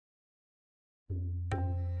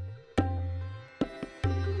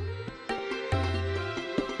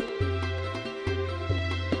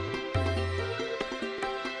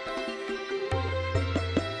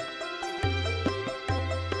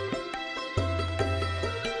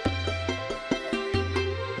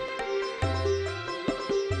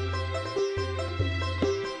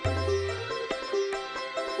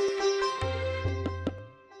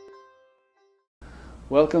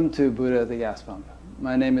Welcome to Buddha at the Gas Pump.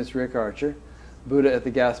 My name is Rick Archer. Buddha at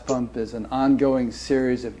the Gas Pump is an ongoing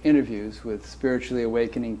series of interviews with spiritually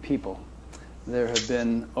awakening people. There have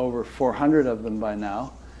been over 400 of them by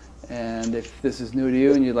now, and if this is new to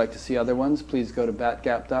you and you'd like to see other ones, please go to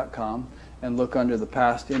batgap.com and look under the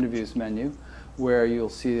past interviews menu, where you'll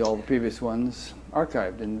see all the previous ones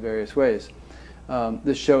archived in various ways.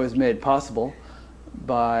 This show is made possible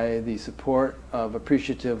by the support of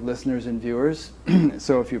appreciative listeners and viewers.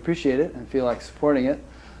 So if you appreciate it and feel like supporting it,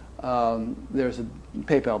 there's a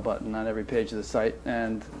PayPal button on every page of the site,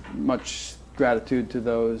 and much gratitude to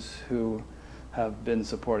those who have been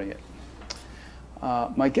supporting it.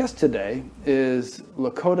 My guest today is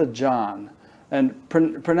Lakota John. And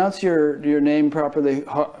pronounce your name properly,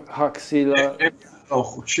 Hoksila.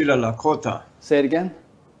 Hoksila Lakota. Say it again.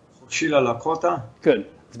 Hoksila Lakota. Good.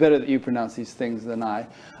 It's better that you pronounce these things than I.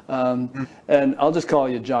 And I'll just call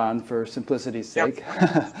you John for simplicity's sake.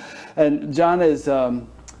 Yep. And John is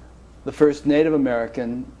the first Native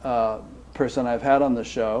American person I've had on the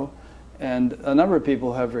show. And a number of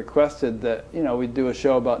people have requested that, we do a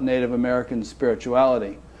show about Native American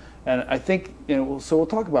spirituality. And I think, so we'll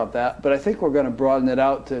talk about that, but I think we're going to broaden it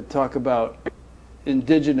out to talk about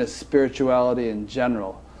indigenous spirituality in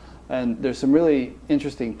general. And there's some really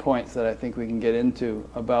interesting points that I think we can get into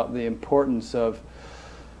about the importance of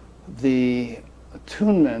the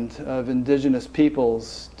attunement of indigenous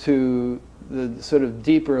peoples to the sort of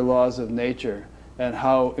deeper laws of nature, and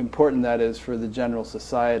how important that is for the general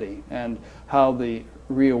society, and how the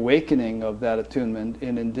reawakening of that attunement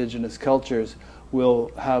in indigenous cultures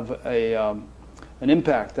will have an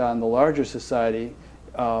impact on the larger society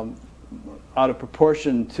out of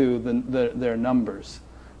proportion to their numbers.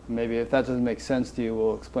 Maybe if that doesn't make sense to you,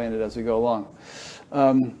 we'll explain it as we go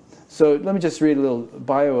along. So let me just read a little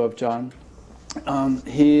bio of John.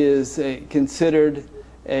 He is considered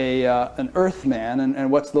an earthman,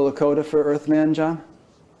 and what's the Lakota for earthman, John?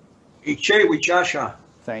 Iche Wichasha.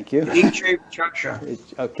 Thank you. Iche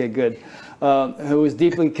Wichasha. Okay, good. Who is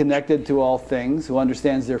deeply connected to all things, who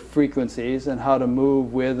understands their frequencies and how to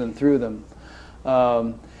move with and through them.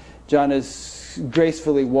 John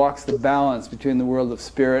gracefully walks the balance between the world of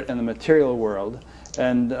spirit and the material world,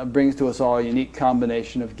 and brings to us all a unique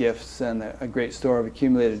combination of gifts and a great store of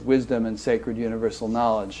accumulated wisdom and sacred universal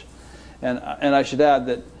knowledge. And I should add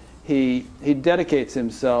that he dedicates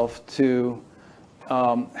himself to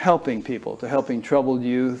helping people, to helping troubled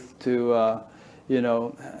youth, to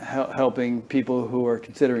helping people who are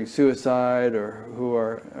considering suicide or who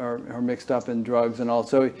are mixed up in drugs, and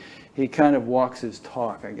also he kind of walks his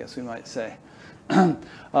talk, I guess we might say.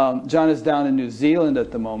 John is down in New Zealand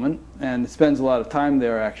at the moment and spends a lot of time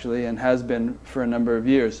there, actually, and has been for a number of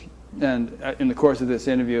years. And in the course of this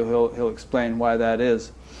interview, he'll explain why that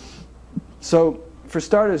is. So for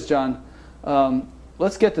starters, John,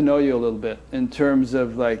 let's get to know you a little bit in terms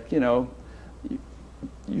of, like, your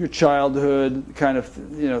childhood, kind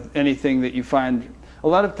of, anything that you find. A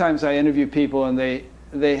lot of times I interview people and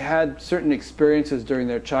they had certain experiences during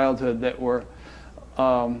their childhood that were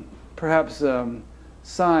perhaps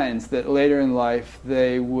signs that later in life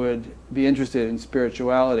they would be interested in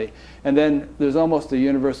spirituality. And then there's almost a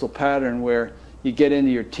universal pattern where you get into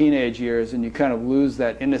your teenage years and you kind of lose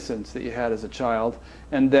that innocence that you had as a child.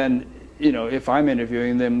 And then, if I'm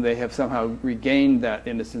interviewing them, they have somehow regained that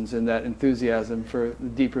innocence and that enthusiasm for the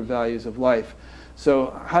deeper values of life. So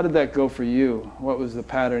how did that go for you? What was the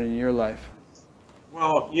pattern in your life?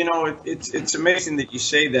 Well, it's amazing that you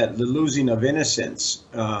say that, the losing of innocence.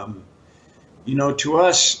 To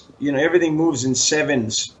us, everything moves in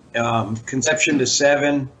sevens. Conception to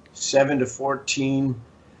 7, 7 to 14,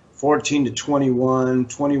 14 to 21,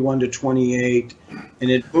 21 to 28, and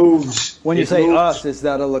it moves. When you say us, is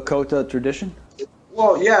that a Lakota tradition?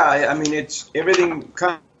 Well, yeah, I mean, it's everything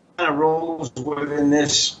kind of rolls within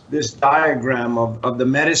this diagram of the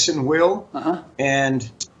medicine wheel, and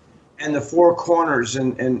the four corners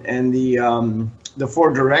and the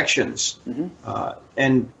four directions.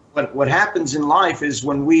 And what happens in life is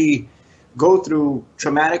when we go through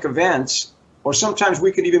traumatic events, or sometimes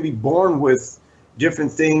we could even be born with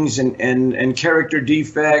different things and character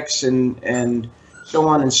defects and so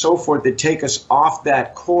on and so forth that take us off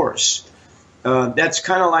that course. That's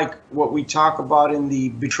kind of like what we talk about in the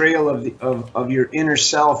betrayal of your inner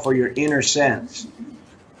self or your inner sense.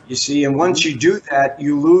 You see, and once you do that,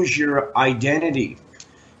 you lose your identity.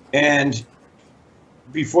 And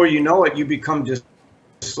before you know it, you become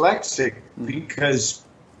dyslexic, because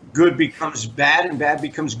good becomes bad and bad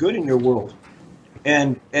becomes good in your world.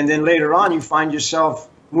 And then later on, you find yourself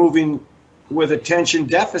moving with attention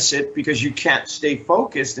deficit because you can't stay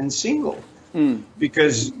focused and single.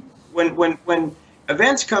 Because when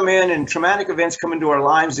events come in and traumatic events come into our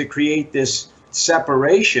lives that create this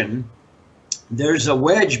separation, there's a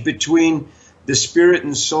wedge between the spirit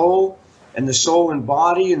and soul, and the soul and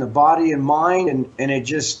body, and the body and mind, and it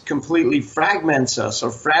just completely fragments us,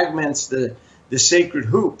 or fragments the sacred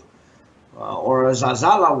hoop, or a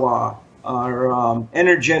zazalawa, our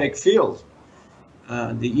energetic field,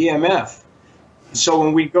 the EMF. So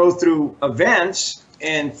when we go through events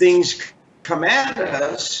and things come at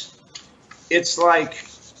us, it's like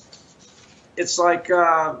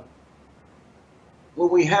when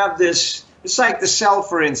we have this, it's like the cell,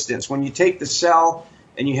 for instance. When you take the cell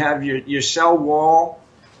and you have your cell wall,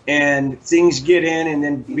 and things get in and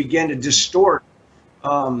then begin to distort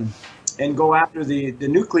and go after the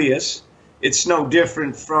nucleus, it's no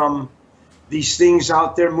different from these things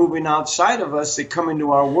out there moving outside of us that come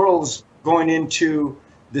into our worlds, going into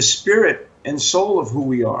the spirit and soul of who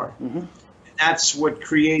we are. And that's what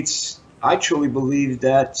creates, I truly believe,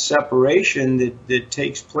 that separation that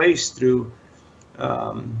takes place through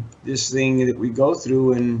this thing that we go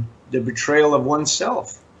through, and the betrayal of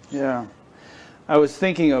oneself. Yeah. I was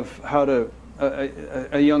thinking of how to,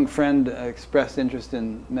 a young friend expressed interest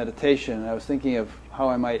in meditation. I was thinking of how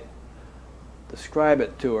I might describe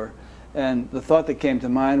it to her. And the thought that came to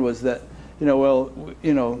mind was that,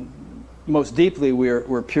 most deeply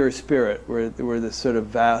we're pure spirit. We're this sort of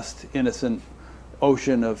vast, innocent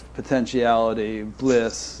ocean of potentiality,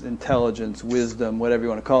 bliss, intelligence, wisdom, whatever you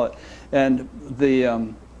want to call it. And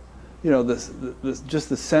the just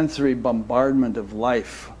the sensory bombardment of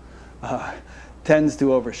life tends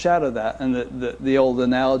to overshadow that. And the old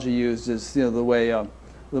analogy used is, the way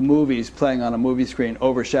the movies playing on a movie screen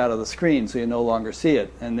overshadow the screen, so you no longer see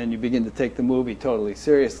it. And then you begin to take the movie totally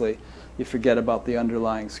seriously. You forget about the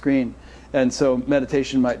underlying screen. And so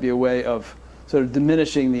meditation might be a way of sort of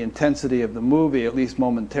diminishing the intensity of the movie, at least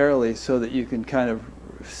momentarily, so that you can kind of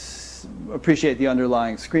appreciate the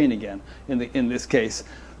underlying screen again. In this case,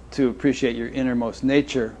 to appreciate your innermost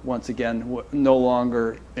nature once again, no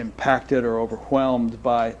longer impacted or overwhelmed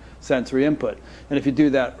by sensory input. And if you do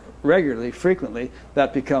that regularly, frequently,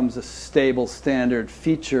 that becomes a stable standard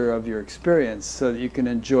feature of your experience, so that you can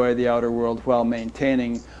enjoy the outer world while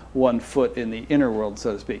maintaining one foot in the inner world,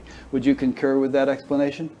 so to speak. Would you concur with that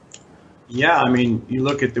explanation? Yeah, I mean, you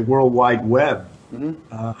look at the World Wide Web.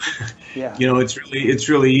 Yeah. It's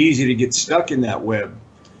really easy to get stuck in that web.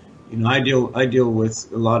 I deal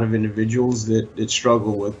with a lot of individuals that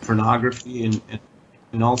struggle with pornography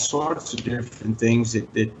and all sorts of different things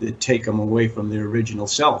that take them away from their original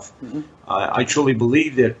self. I truly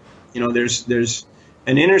believe that there's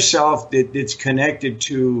an inner self that's connected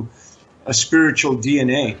to a spiritual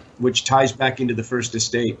DNA, which ties back into the first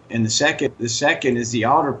estate, and the second is the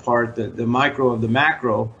outer part, the micro of the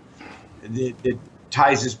macro, that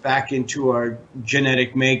ties us back into our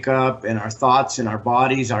genetic makeup and our thoughts and our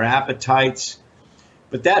bodies, our appetites.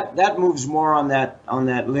 But that moves more on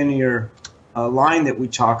that linear line that we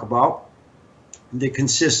talk about, that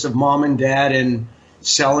consists of mom and dad and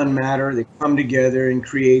cell and matter that come together and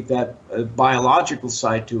create that biological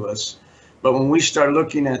side to us. But when we start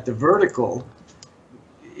looking at the vertical,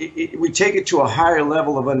 we take it to a higher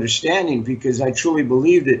level of understanding, because I truly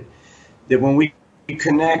believe that when we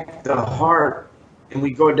connect the heart and we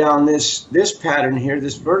go down this pattern here,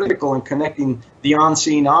 this vertical, and connecting the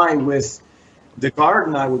unseen eye with the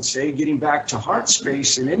garden, I would say, getting back to heart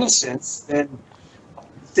space and innocence, then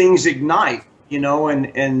things ignite,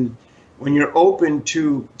 and when you're open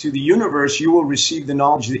to the universe, you will receive the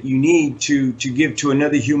knowledge that you need to give to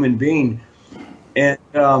another human being. And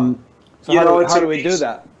so how do we do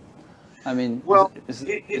that? I mean, well,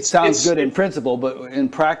 it sounds good in principle, but in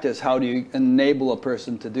practice, how do you enable a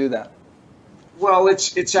person to do that? Well,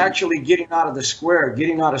 it's actually getting out of the square,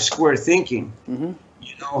 getting out of square thinking.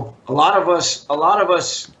 A lot of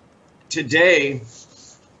us today,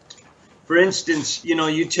 for instance,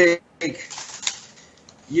 you take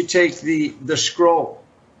the scroll,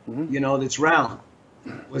 that's round,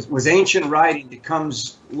 with ancient writing that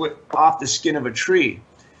comes off the skin of a tree.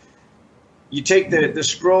 You take the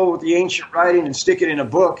scroll with the ancient writing and stick it in a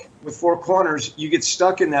book with four corners. You get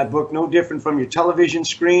stuck in that book, no different from your television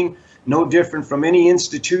screen, no different from any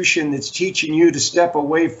institution that's teaching you to step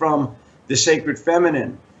away from the sacred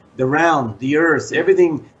feminine, the round, the earth.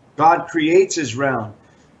 Everything God creates is round.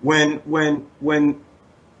 When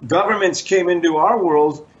governments came into our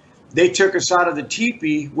world, they took us out of the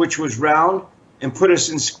teepee, which was round, and put us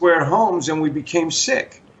in square homes, and we became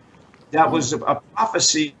sick. That was a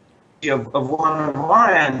prophecy of one of our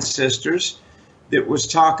ancestors that was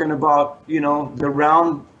talking about, the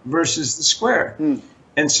round versus the square.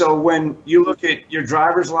 And so when you look at your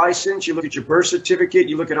driver's license, you look at your birth certificate,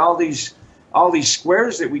 you look at all these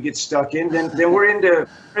squares that we get stuck in, then we're in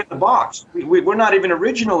the box. We're not even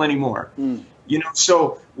original anymore. You know,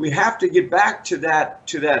 so we have to get back to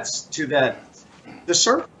the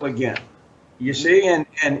circle again. You see,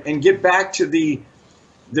 and get back to the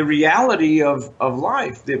reality of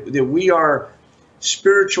life, that we are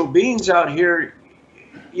spiritual beings out here,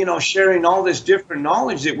 you know, sharing all this different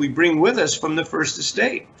knowledge that we bring with us from the first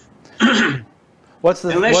estate. What's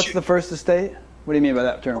the first estate? What do you mean by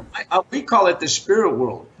that term? We call it the spirit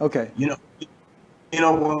world. Okay. You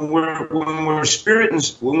know, when we're spirit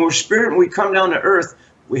and we come down to earth,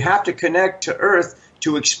 we have to connect to earth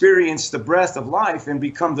to experience the breath of life and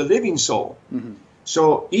become the living soul. Mm-hmm.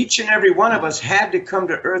 So each and every one of us had to come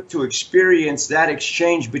to earth to experience that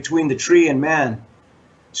exchange between the tree and man.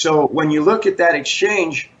 So when you look at that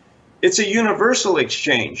exchange, it's a universal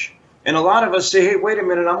exchange. And a lot of us say, hey, wait a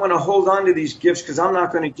minute, I'm going to hold on to these gifts because I'm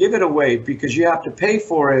not going to give it away because you have to pay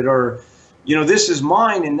for it, or, you know, this is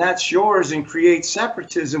mine and that's yours, and create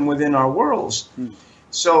separatism within our worlds.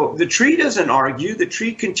 So the tree doesn't argue. The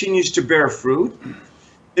tree continues to bear fruit.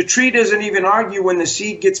 The tree doesn't even argue when the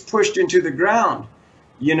seed gets pushed into the ground,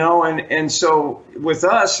 you know, and so with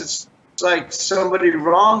us, it's like somebody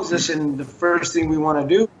wrongs us and the first thing we want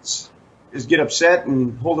to do is get upset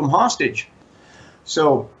and hold them hostage.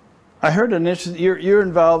 So I heard you're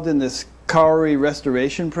involved in this kauri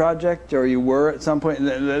restoration project, or you were at some point.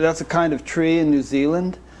 That's a kind of tree in New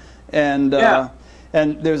Zealand, and yeah.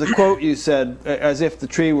 And there's a quote you said, as if the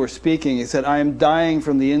tree were speaking. You said, "I am dying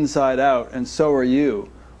from the inside out, and so are you.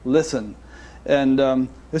 Listen." And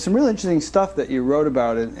there's some really interesting stuff that you wrote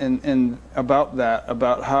about it, and about that,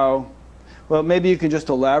 about how. Well, maybe you could just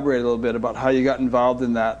elaborate a little bit about how you got involved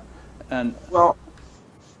in that, and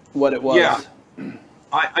what it was. Yeah.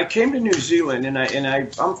 I came to New Zealand, and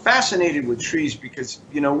I'm fascinated with trees because,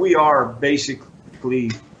 you know, we are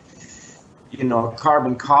basically, you know, a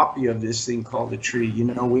carbon copy of this thing called a tree. You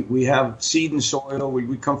know, we have seed and soil.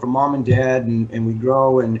 We come from mom and dad, and we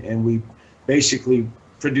grow, and we basically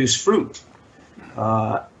produce fruit.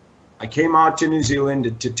 I came out to New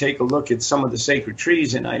Zealand to take a look at some of the sacred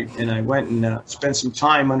trees, and I went and spent some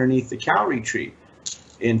time underneath the kauri tree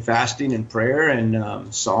in fasting and prayer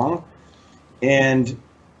and song. And,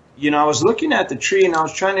 you know, I was looking at the tree and I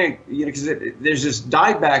was trying to, you know, because there's this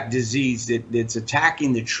dieback disease that's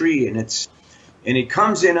attacking the tree, and it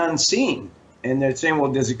comes in unseen. And they're saying,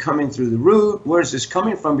 well, does it come in through the root? Where's this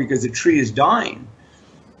coming from? Because the tree is dying.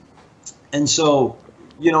 And so,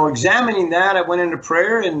 you know, examining that, I went into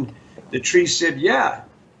prayer, and the tree said, yeah,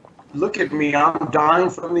 look at me, I'm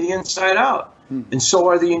dying from the inside out. And so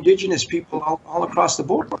are the indigenous people all across the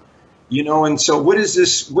board. You know, and so what is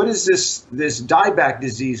this dieback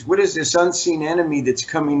disease? What is this unseen enemy that's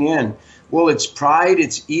coming in? Well, it's pride,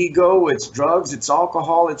 it's ego, it's drugs, it's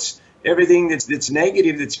alcohol, it's everything that's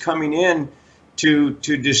negative that's coming in to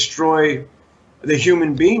destroy the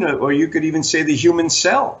human being, or you could even say the human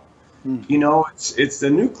cell. You know, it's the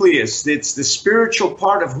nucleus, it's the spiritual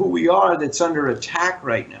part of who we are that's under attack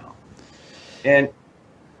right now. And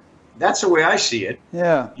that's the way I see it.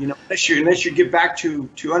 Yeah. You know, unless you get back to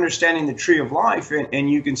understanding the tree of life, and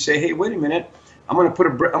you can say, hey, wait a minute, I'm going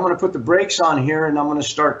to put the brakes on here, and I'm going to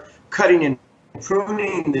start cutting and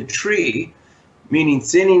pruning the tree, meaning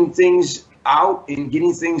thinning things out and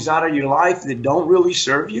getting things out of your life that don't really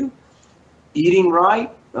serve you, eating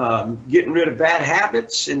right, getting rid of bad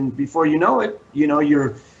habits, and before you know it, you know,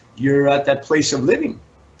 you're at that place of living.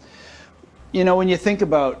 You know, when you think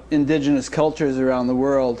about indigenous cultures around the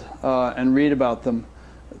world and read about them,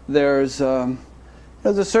 there's a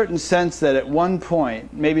certain sense that at one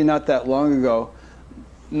point, maybe not that long ago,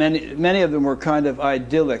 many of them were kind of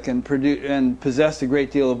idyllic and possessed a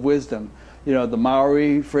great deal of wisdom. You know, the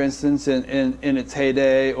Maori, for instance, in its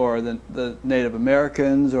heyday, or the Native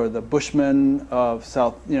Americans, or the Bushmen of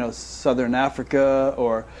southern Africa,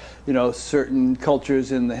 or, you know, certain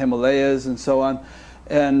cultures in the Himalayas and so on,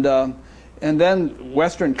 and then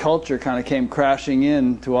Western culture kind of came crashing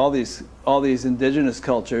in to all these indigenous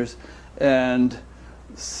cultures and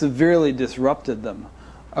severely disrupted them.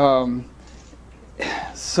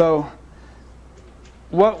 So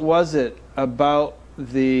what was it about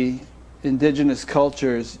the indigenous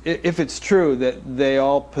cultures, if it's true that they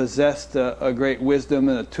all possessed a great wisdom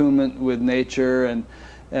and attunement with nature, and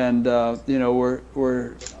you know,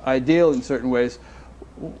 were ideal in certain ways,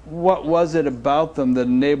 what was it about them that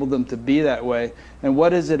enabled them to be that way, and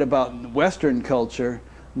what is it about Western culture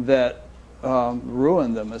that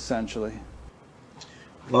ruined them, essentially?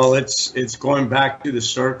 Well, it's going back to the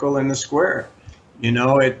circle and the square. You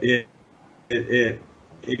know, it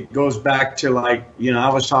it goes back to, like, you know, I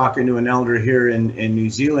was talking to an elder here in New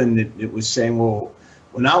Zealand that was saying, well,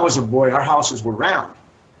 when I was a boy, our houses were round.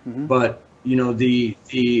 But, you know, the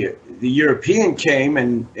European came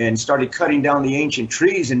and started cutting down the ancient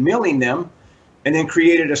trees and milling them, and then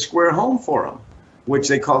created a square home for them, which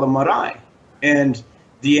they call the marae. And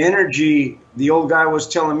the energy, the old guy was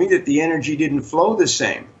telling me that the energy didn't flow the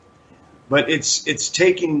same. But it's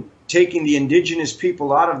taking the indigenous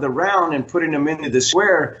people out of the round and putting them into the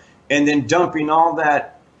square, and then dumping all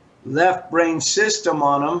that left brain system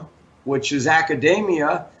on them, which is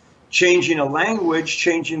academia, changing a language,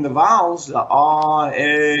 changing the vowels, the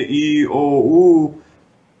a, e, I, o, u,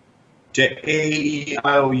 to a, e,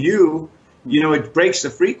 I, o, u. You know, it breaks the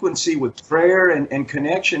frequency with prayer and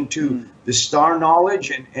connection to the star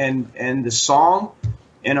knowledge and the song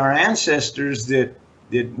and our ancestors that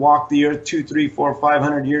walked the earth 200, 300, 400,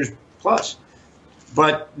 500 years plus.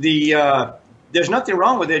 But there's nothing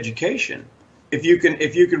wrong with education if you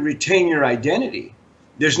can retain your identity.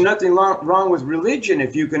 There's nothing wrong with religion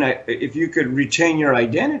if you could retain your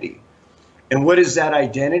identity. And what is that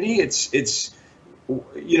identity? It's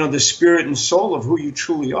you know, the spirit and soul of who you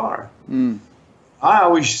truly are. I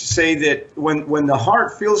always say that when the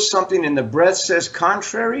heart feels something and the breath says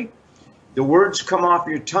contrary, the words come off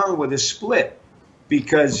your tongue with a split.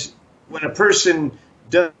 Because when a person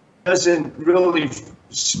doesn't really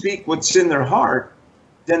speak what's in their heart,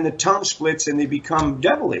 then the tongue splits and they become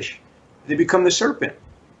devilish. They become the serpent.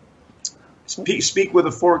 Speak with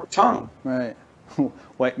a forked tongue. Right.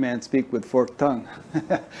 White man speak with forked tongue.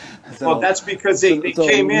 Well, that's because they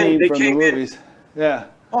came in. They came in. Yeah.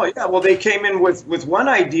 Oh yeah. Well, they came in with one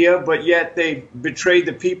idea, but yet they betrayed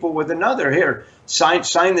the people with another. Here, sign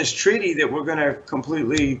this treaty that we're going to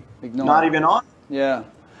completely ignore. Not even on. Yeah.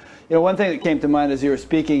 You know, one thing that came to mind as you were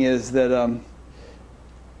speaking is that,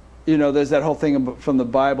 you know, there's that whole thing from the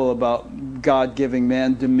Bible about God giving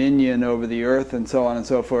man dominion over the earth and so on and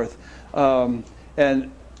so forth.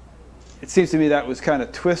 And it seems to me that was kind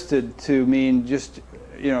of twisted to mean just,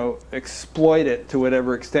 you know, exploit it to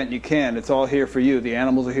whatever extent you can. It's all here for you. The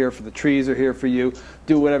animals are here for the trees are here for you.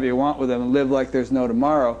 Do whatever you want with them and live like there's no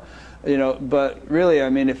tomorrow. You know, but really, I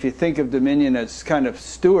mean, if you think of dominion as kind of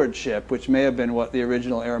stewardship, which may have been what the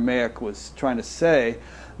original Aramaic was trying to say,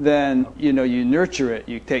 then, you know, you nurture it,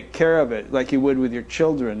 you take care of it like you would with your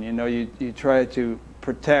children. You know, you try to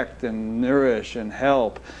protect and nourish and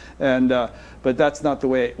help. And but that's not the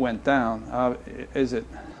way it went down, is it?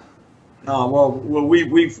 Well,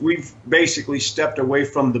 we've basically stepped away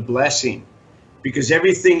from the blessing, because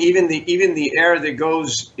everything, even the air that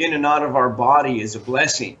goes in and out of our body, is a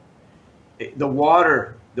blessing. The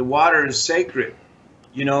water is sacred,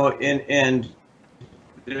 you know, and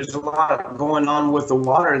there's a lot going on with the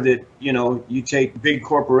water that, you know, you take big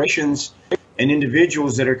corporations and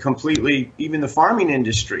individuals that are completely, even the farming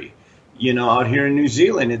industry, you know, out here in New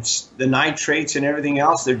Zealand, it's the nitrates and everything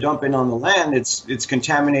else they're dumping on the land. It's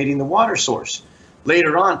contaminating the water source.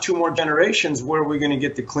 Later on, 2 more generations, where are we going to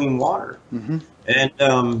get the clean water?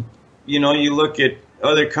 And, you know, you look at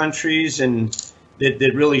other countries and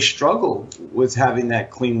that really struggle with having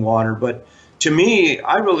that clean water. But to me,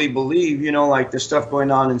 I really believe, you know, like the stuff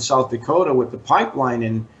going on in South Dakota with the pipeline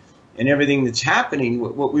and everything that's happening,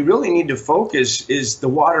 what we really need to focus is the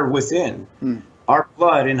water within our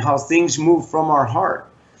blood and how things move from our heart.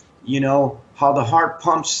 You know, how the heart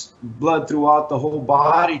pumps blood throughout the whole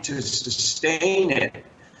body to sustain it.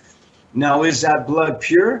 Now, is that blood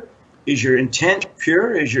pure? Is your intent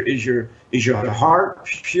pure? Is your heart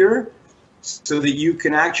pure? So that you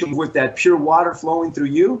can actually, with that pure water flowing through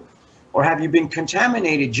you? Or have you been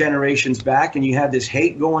contaminated generations back and you have this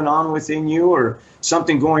hate going on within you, or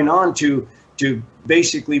something going on to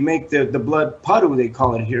basically make the blood padu, they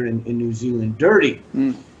call it here in New Zealand, dirty?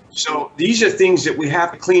 So these are things that we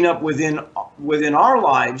have to clean up within our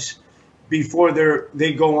lives before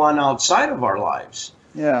they go on outside of our lives.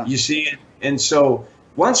 Yeah. You see? And so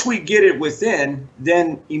once we get it within,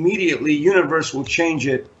 then immediately universe will change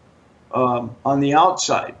it on the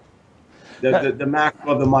outside, the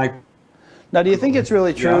macro of the micro. Now, do you think it's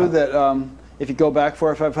really true that if you go back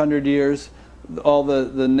 400 or 500 years, all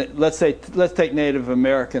let's take Native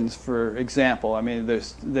Americans for example. I mean,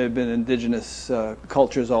 there've been indigenous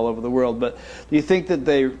cultures all over the world, but do you think that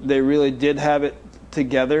they really did have it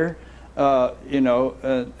together, you know,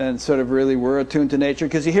 and sort of really were attuned to nature?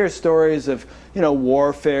 Because you hear stories of, you know,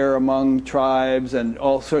 warfare among tribes and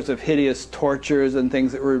all sorts of hideous tortures and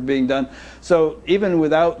things that were being done. So even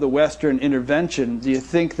without the Western intervention, do you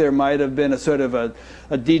think there might have been a sort of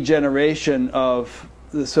a degeneration of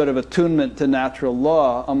the sort of attunement to natural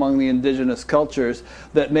law among the indigenous cultures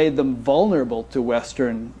that made them vulnerable to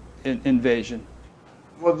Western invasion?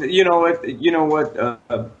 Well, you know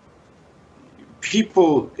what,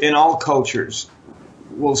 people in all cultures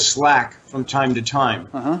will slack from time to time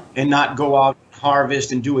and not go out and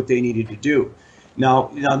harvest and do what they needed to do.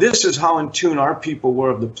 Now this is how in tune our people were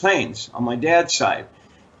of the plains on my dad's side,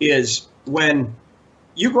 is when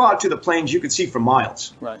you go out to the plains, you can see for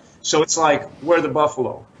miles. Right. So it's like, where the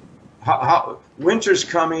buffalo? How winter's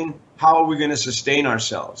coming, how are we going to sustain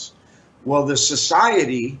ourselves? Well,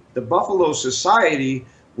 the Buffalo Society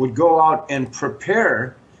would go out and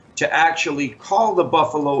prepare to actually call the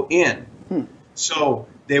buffalo in. So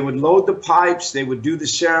they would load the pipes, they would do the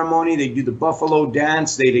ceremony, they'd do the buffalo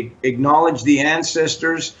dance, they'd acknowledge the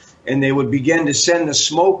ancestors, and they would begin to send the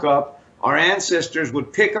smoke up. Our ancestors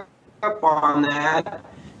would pick up on that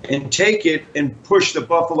and take it and push the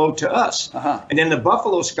buffalo to us. And then the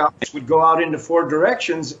Buffalo Scouts would go out into 4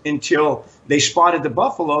 directions until they spotted the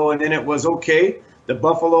buffalo, and then it was, okay, the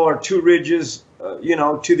buffalo are 2 ridges,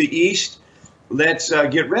 to the east. Let's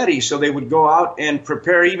get ready. So they would go out and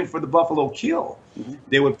prepare even for the buffalo kill.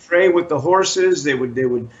 They would pray with the horses. They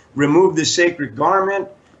would remove the sacred garment.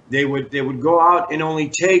 They would go out and only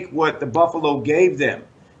take what the buffalo gave them.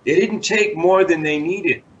 They didn't take more than they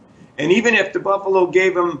needed. And even if the buffalo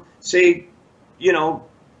gave them, say,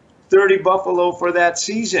 30 buffalo for that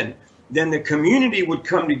season, then the community would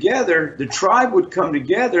come together, the tribe would come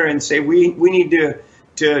together and say, we need to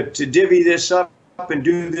divvy this up and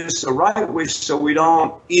do this the right way so we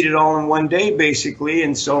don't eat it all in one day, basically.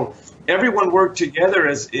 And so everyone worked together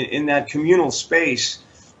as in that communal space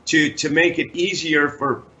to make it easier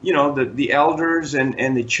for, the elders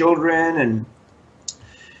and the children.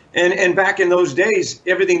 And back in those days,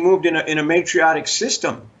 everything moved in a matriarchic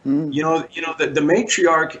system. The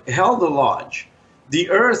matriarch held the lodge. The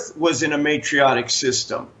earth was in a matriarchic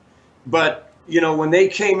system. But, when they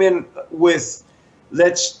came in with,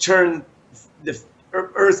 let's turn the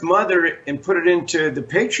Earth Mother and put it into the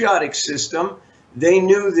patriotic system, they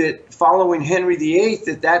knew that following Henry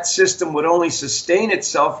VIII, that system would only sustain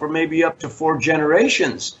itself for maybe up to 4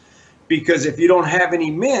 generations. Because if you don't have any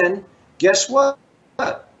men, guess what?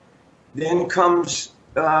 Then comes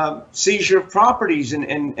seizure of properties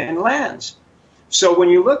and lands. So when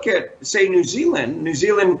you look at, say, New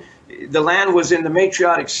Zealand, the land was in the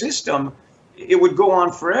matriarchic system, it would go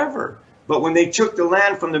on forever. But when they took the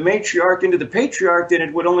land from the matriarch into the patriarch, then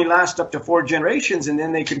it would only last up to 4 generations, and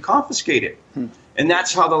then they could confiscate it. And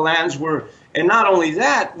that's how the lands were. And not only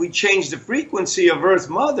that, we changed the frequency of Earth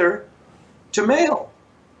Mother to male.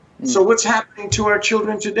 So what's happening to our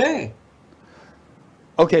children today?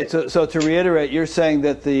 Okay, so to reiterate, you're saying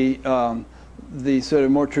that the sort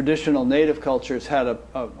of more traditional native cultures had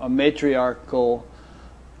a matriarchal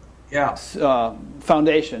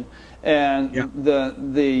foundation, and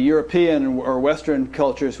the European or Western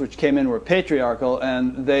cultures which came in were patriarchal,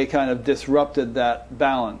 and they kind of disrupted that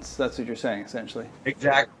balance. That's what you're saying, essentially.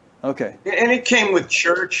 Exactly. Okay. And it came with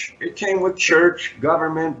church. It came with church,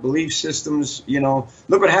 government, belief systems.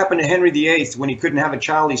 Look what happened to Henry VIII when he couldn't have a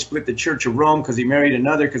child. He split the Church of Rome because he married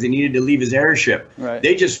another because he needed to leave his heirship. Right.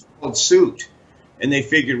 They just followed suit, and they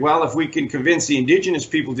figured, well, if we can convince the indigenous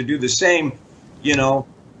people to do the same,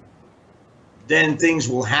 then things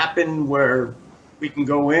will happen where we can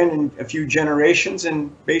go in a few generations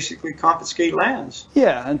and basically confiscate lands.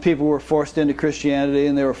 Yeah, and people were forced into Christianity,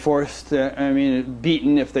 and they were forced,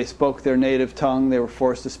 beaten if they spoke their native tongue. They were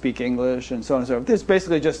forced to speak English, and so on and so forth. It's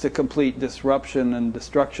basically just a complete disruption and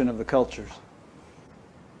destruction of the cultures.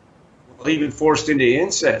 Well, even forced into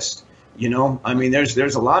incest.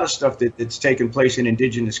 There's a lot of stuff that's taken place in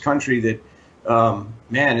indigenous country that,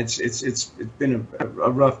 it's been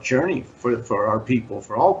a rough journey for our people,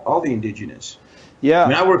 for all the indigenous. Yeah,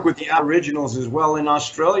 I work with the Aboriginals as well in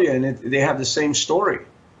Australia, and they have the same story.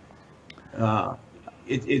 But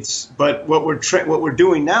what we're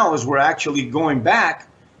doing now is we're actually going back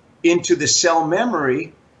into the cell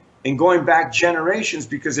memory and going back generations,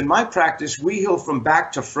 because in my practice we heal from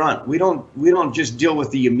back to front. We don't just deal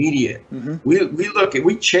with the immediate.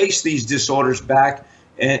 We chase these disorders back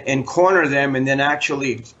and corner them, and then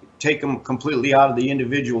actually take them completely out of the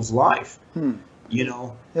individual's life.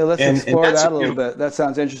 Yeah, let's explore that a little bit. That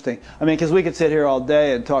sounds interesting. Because we could sit here all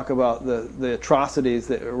day and talk about the atrocities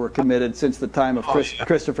that were committed since the time of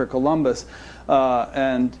Christopher Columbus.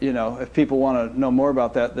 If people want to know more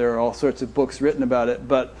about that, there are all sorts of books written about it.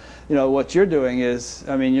 But, what you're doing is,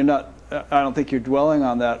 I don't think you're dwelling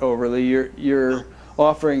on that overly. You're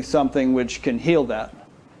offering something which can heal that.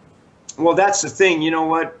 Well, that's the thing. You know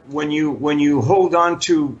what? When you hold on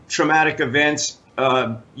to traumatic events,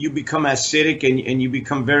 you become acidic and you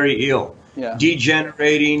become very ill, Yeah.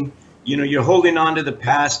 degenerating. You know, you're holding on to the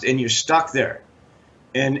past and you're stuck there.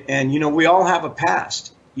 And you know, we all have a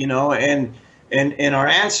past, you know, and our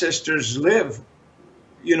ancestors live,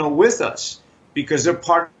 you know, with us because they're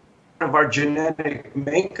part of our genetic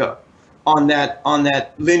makeup on that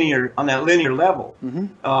linear level,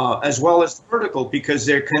 as well as vertical, because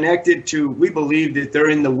they're connected to, we believe that they're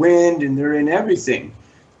in the wind and they're in everything,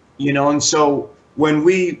 you know. And so when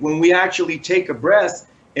we actually take a breath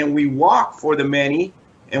and we walk for the many,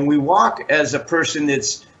 and we walk as a person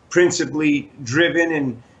that's principally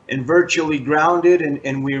driven and virtually grounded,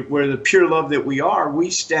 and we're the pure love that we are, we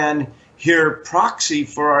stand here proxy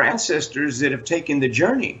for our ancestors that have taken the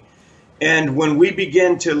journey. And when we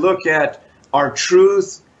begin to look at our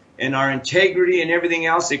truth and our integrity and everything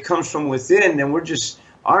else that comes from within, then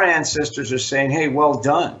our ancestors are saying, hey, well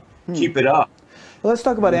done, keep it up. Well, let's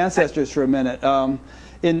talk about ancestors for a minute.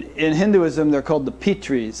 In Hinduism, they're called the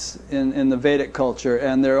Pitris in the Vedic culture,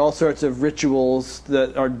 and there are all sorts of rituals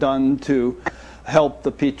that are done to help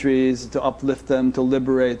the Pitris, to uplift them, to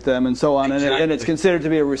liberate them, and so on. Exactly. And it's considered to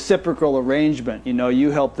be a reciprocal arrangement. You know,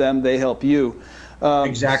 you help them, they help you.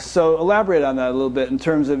 Exactly. So elaborate on that a little bit in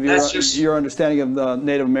terms of your understanding of the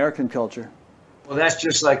Native American culture. Well, that's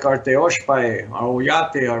just like our Teoshpae, our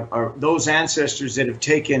Oyate, our those ancestors that have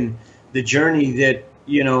taken the journey that,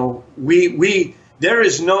 you know, there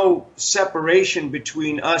is no separation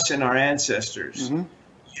between us and our ancestors. You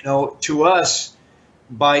know, to us,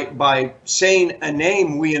 by saying a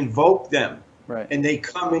name, we invoke them, right, and they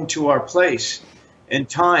come into our place and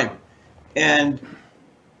time. And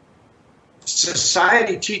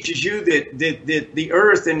society teaches you that the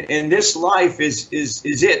earth and this life is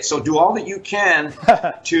it. So do all that you can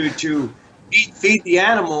to feed the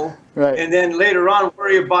animal, right, and then later on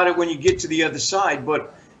worry about it when you get to the other side.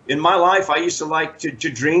 But in my life, I used to like to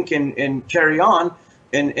drink and carry on,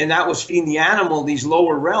 and that was feeding the animal, these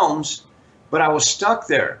lower realms, but I was stuck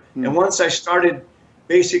there. And once I started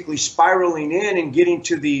basically spiraling in and getting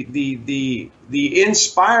to the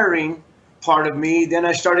inspiring part of me, then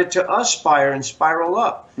I started to aspire and spiral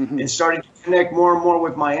up, and started to connect more and more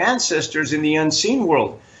with my ancestors in the unseen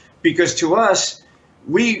world, because to us,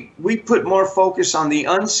 we put more focus on the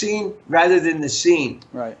unseen rather than the seen.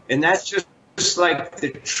 Right. And that's just like the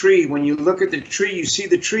tree. When you look at the tree, you see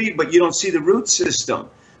the tree, but you don't see the root system.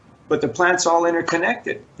 But the plant's all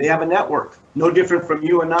interconnected. They have a network. No different from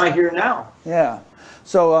you and I here now. Yeah.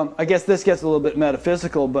 So I guess this gets a little bit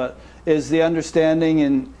metaphysical, but is the understanding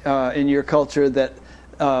in your culture that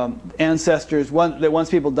ancestors, that once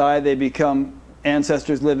people die, they become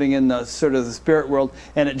ancestors living in the sort of the spirit world,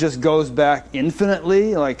 and it just goes back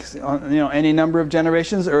infinitely, like, you know, any number of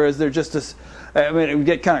generations? Or is there just this, I mean, it would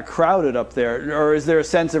get kind of crowded up there, or is there a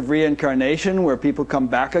sense of reincarnation where people come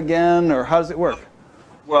back again, or how does it work?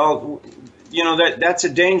 Well, you know, that's a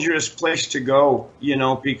dangerous place to go, you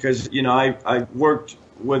know, because, you know, I worked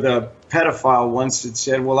with a pedophile once that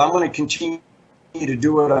said, well, I'm going to continue to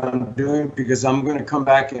do what I'm doing because I'm going to come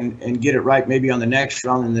back and get it right maybe on the next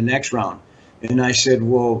round and the next round. And I said,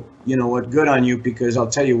 well, you know what, good on you, because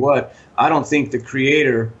I'll tell you what, I don't think the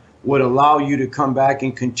Creator would allow you to come back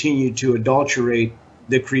and continue to adulterate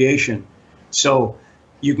the creation. So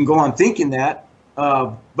you can go on thinking that,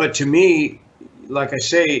 but to me, like I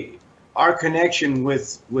say, our connection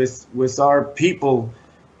with our people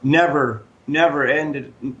never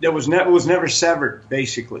ended. It was never severed,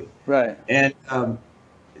 basically. Right. And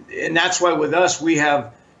that's why with us we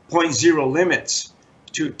have 0.0 limits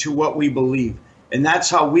to what we believe, and that's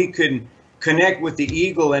how we can connect with the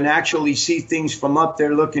eagle and actually see things from up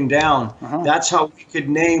there looking down. That's how we could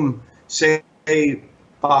name, say,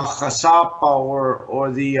 Pachasapa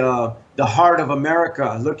or the heart of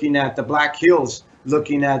America, looking at the Black Hills,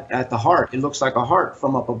 looking at the heart. It looks like a heart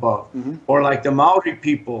from up above. Or like the Maori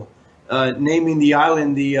people, naming the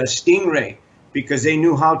island the Stingray, because they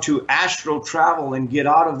knew how to astral travel and get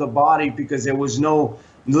out of the body, because there was no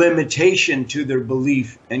limitation to their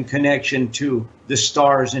belief and connection to the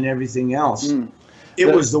stars and everything else. It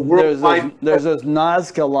was the worldwide. There's those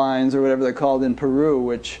Nazca lines, or whatever they're called, in Peru,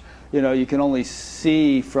 which, you know, you can only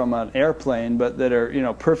see from an airplane, but that are, you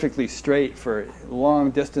know, perfectly straight for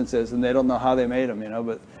long distances, and they don't know how they made them, you know,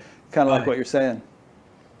 but kind of like what you're saying.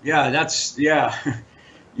 Yeah, that's, yeah.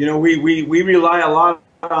 You know, we rely a lot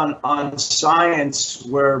on science,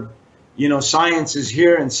 where, you know, science is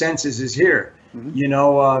here and senses is here. You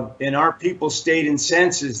know, and our people stayed in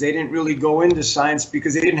senses. They didn't really go into science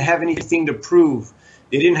because they didn't have anything to prove.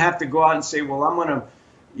 They didn't have to go out and say, well, I'm going to,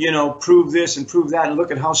 you know, prove this and prove that, and look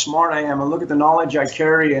at how smart I am, and look at the knowledge I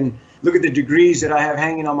carry, and look at the degrees that I have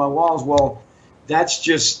hanging on my walls. Well, that's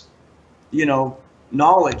just, you know,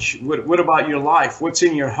 knowledge. What about your life? What's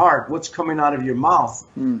in your heart? What's coming out of your mouth?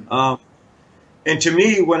 And to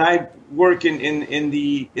me, when I work in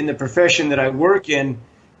the profession that I work in,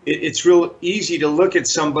 it's real easy to look at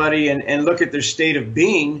somebody and look at their state of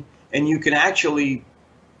being, and you can actually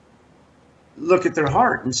look at their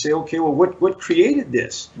heart and say, okay, well, what created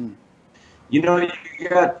this? You know, you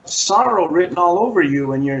got sorrow written all over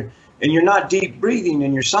you, and you're not deep breathing,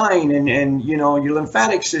 and you're sighing, and you know, your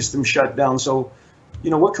lymphatic system shut down. So, you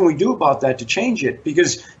know, what can we do about that to change it?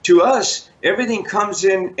 Because to us, everything comes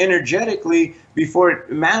in energetically before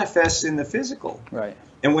it manifests in the physical. Right.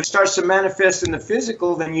 And when it starts to manifest in the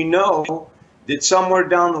physical, then you know that somewhere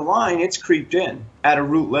down the line, it's creeped in at a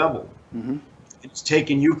root level. It's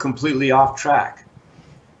taken you completely off track.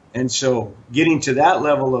 And so getting to that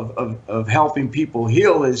level of helping people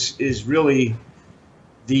heal is really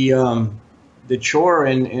the chore,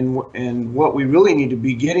 and what we really need to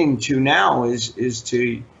be getting to now is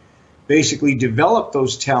to basically develop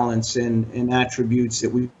those talents and attributes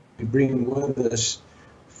that we bring with us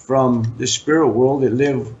from the spirit world that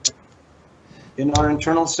live in our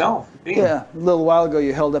internal self. Yeah, a little while ago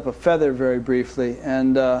you held up a feather very briefly,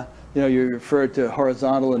 and you know, you referred to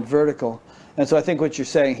horizontal and vertical. And so I think what you're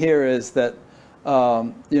saying here is that,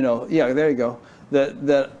 you know, yeah, there you go,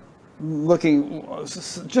 that looking,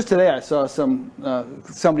 just today I saw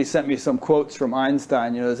somebody sent me some quotes from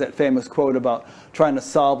Einstein. You know, there's that famous quote about trying to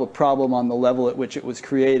solve a problem on the level at which it was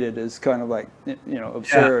created is kind of like, you know,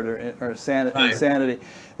 absurd or insanity.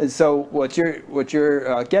 And so what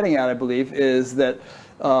you're getting at, I believe, is that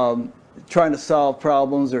trying to solve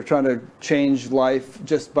problems or trying to change life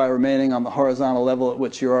just by remaining on the horizontal level at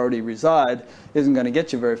which you already reside isn't going to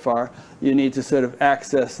get you very far. You need to sort of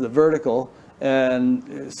access the vertical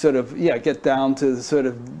and sort of, get down to the sort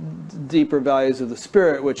of deeper values of the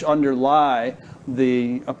spirit, which underlie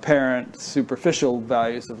the apparent superficial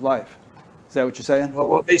values of life. Is that what you're saying?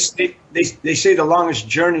 Well, they say the longest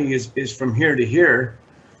journey is from here to here.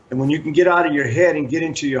 And when you can get out of your head and get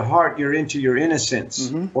into your heart, you're into your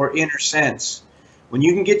innocence or inner sense. When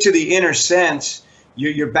you can get to the inner sense,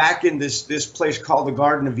 you're back in this place called the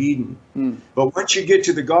Garden of Eden. But once you get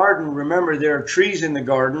to the garden, remember there are trees in the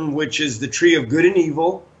garden, which is the tree of good and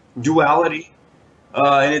evil, duality.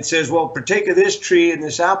 And it says, well, partake of this tree and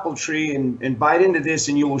this apple tree and bite into this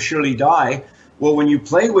and you will surely die. Well, when you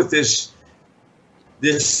play with this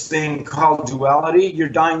thing called duality, you're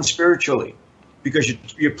dying spiritually, because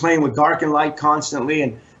you're playing with dark and light constantly.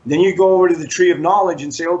 And then you go over to the tree of knowledge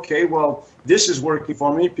and say, okay, well, this is working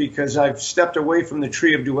for me because I've stepped away from the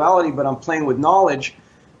tree of duality, but I'm playing with knowledge.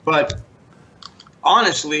 But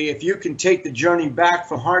honestly, if you can take the journey back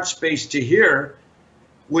from heart space to here,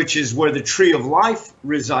 which is where the tree of life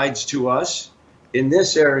resides to us, in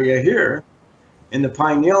this area here, in the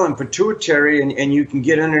pineal and pituitary, and you can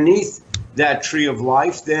get underneath that tree of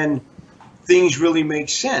life, then things really make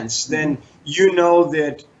sense. Then you know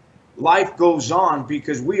that life goes on,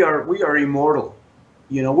 because we are immortal.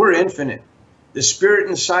 You know, we're infinite. The spirit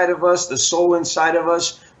inside of us, the soul inside of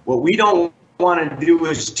us, what we don't want to do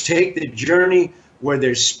is take the journey where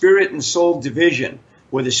there's spirit and soul division,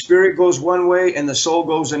 where the spirit goes one way and the soul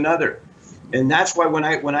goes another. And that's why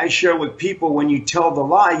when I share with people, when you tell the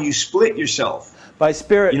lie, you split yourself. By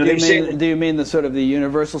spirit, do you mean the sort of the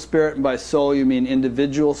universal spirit, and by soul you mean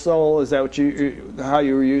individual soul? Is that what how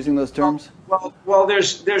you were using those terms? Well,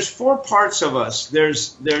 there's four parts of us.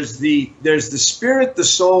 There's the spirit, the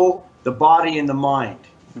soul, the body, and the mind.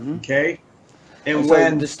 Okay. And so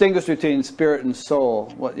when distinguish between spirit and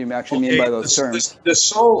soul, what you actually mean by those terms? The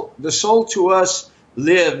soul to us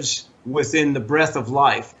lives within the breath of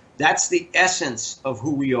life. That's the essence of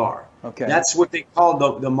who we are. Okay. That's what they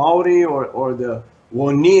call the Maori or the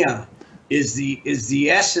Wonia, is the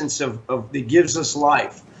essence of that gives us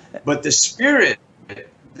life. But the spirit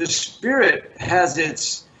has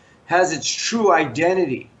its true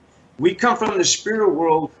identity. We come from the spirit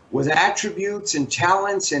world with attributes and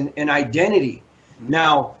talents and identity.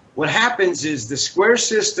 Now, what happens is the square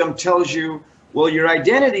system tells you, well, your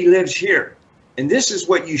identity lives here, and this is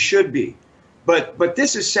what you should be. But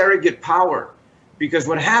this is surrogate power, because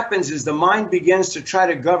what happens is the mind begins to try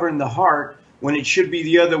to govern the heart when it should be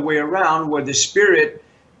the other way around, where the spirit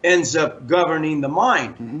ends up governing the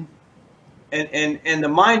mind. And the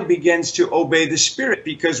mind begins to obey the spirit,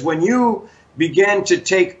 because when you begin to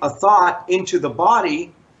take a thought into the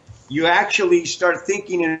body, you actually start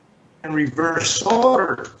thinking in reverse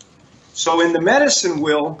order. So in the medicine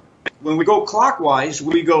wheel, when we go clockwise,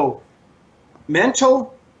 we go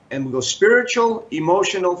mental, and we go spiritual,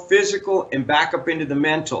 emotional, physical, and back up into the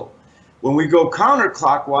mental. When we go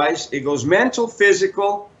counterclockwise, it goes mental,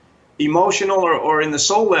 physical, emotional, or in the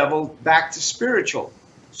soul level, back to spiritual.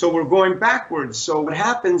 So we're going backwards. So what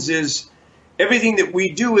happens is everything that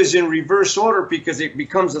we do is in reverse order because it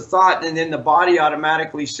becomes a thought, and then the body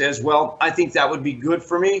automatically says, well, I think that would be good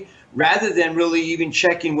for me, rather than really even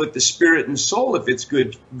checking with the spirit and soul if it's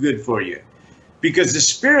good for you. Because the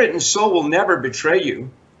spirit and soul will never betray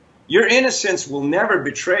you. Your innocence will never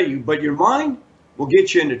betray you, but your mind will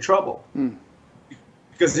get you into trouble.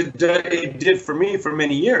 Because it did for me for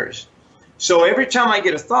many years. So every time I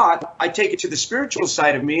get a thought, I take it to the spiritual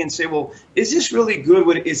side of me and say, well, is this really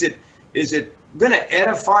good? Is it going to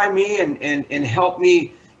edify me and help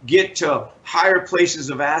me get to higher places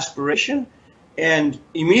of aspiration? And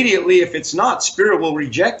immediately, if it's not, spirit will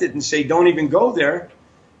reject it and say, don't even go there.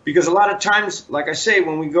 Because a lot of times, like I say,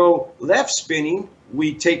 when we go left spinning,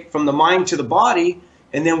 we take from the mind to the body,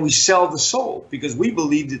 and then we sell the soul, because we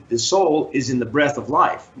believe that the soul is in the breath of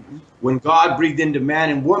life. When God breathed into man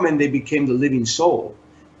and woman, they became the living soul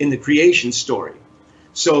in the creation story.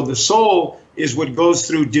 So the soul is what goes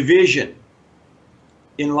through division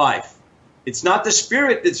in life. It's not the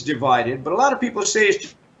spirit that's divided, but a lot of people say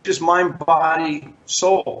it's just mind, body,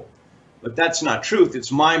 soul. But that's not truth.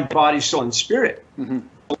 It's mind, body, soul, and spirit.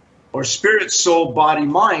 Or spirit, soul, body,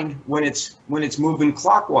 mind when it's moving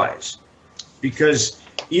clockwise. Because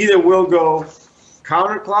either we'll go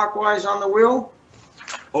counterclockwise on the wheel,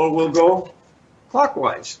 or we'll go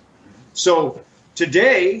clockwise. So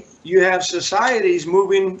today you have societies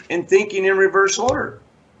moving and thinking in reverse order.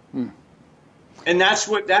 And that's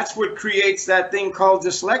what creates that thing called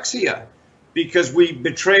dyslexia, because we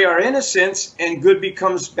betray our innocence and good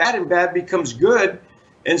becomes bad and bad becomes good.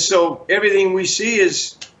 And so everything we see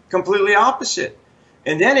is completely opposite.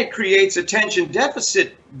 And then it creates attention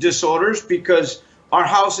deficit disorders because our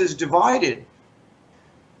house is divided.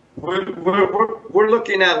 We're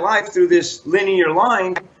looking at life through this linear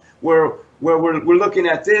line where we're looking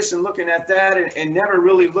at this and looking at that and never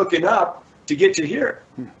really looking up to get to here,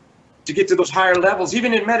 to get to those higher levels.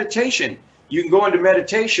 Even in meditation, you can go into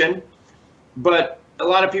meditation, but a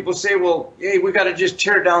lot of people say, well, hey, we got to just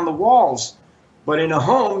tear down the walls. But in a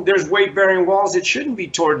home, there's weight-bearing walls that shouldn't be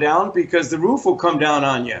torn down because the roof will come down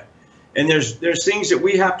on you. And there's things that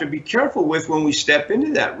we have to be careful with when we step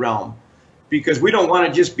into that realm, because we don't want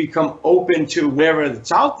to just become open to whatever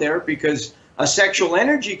that's out there, because a sexual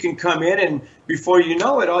energy can come in and before you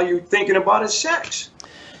know it, all you're thinking about is sex.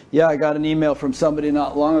 Yeah, I got an email from somebody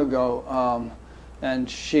not long ago, and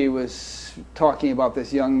she was talking about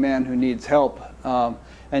this young man who needs help.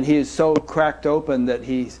 And he is so cracked open that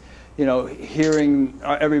he's hearing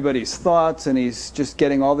everybody's thoughts, and he's just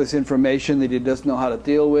getting all this information that he doesn't know how to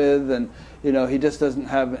deal with, and he just doesn't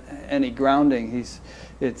have any grounding.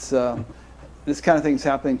 This kind of thing's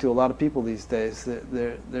happening to a lot of people these days.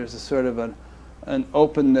 There's a sort of an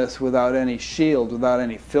openness without any shield, without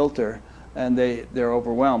any filter, and they're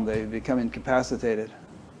overwhelmed. They become incapacitated.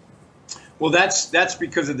 Well, that's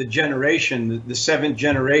because of the generation, the seventh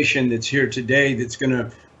generation that's here today, that's going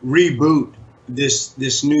to reboot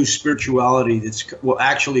this new spirituality.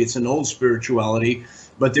 Actually it's an old spirituality,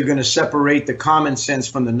 but they're going to separate the common sense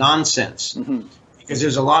from the nonsense. Because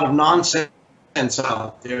there's a lot of nonsense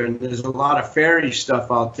out there, and there's a lot of fairy stuff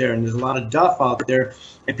out there, and there's a lot of duff out there,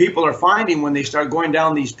 and people are finding when they start going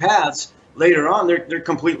down these paths later on, they're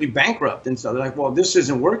completely bankrupt. And so they're like, well, this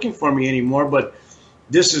isn't working for me anymore, but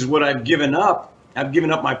this is what I've given up. I've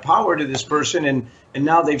given up my power to this person, and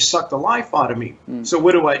now they've sucked the life out of me. So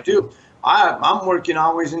what do? I'm working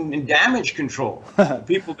always in damage control.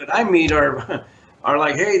 People that I meet are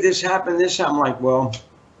like, hey, this happened. I'm like, well,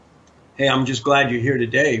 hey, I'm just glad you're here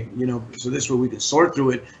today, so this way we can sort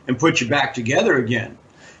through it and put you back together again.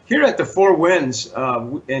 Here at the Four Winds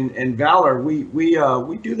and Valor,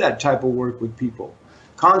 we do that type of work with people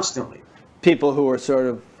constantly. People who are sort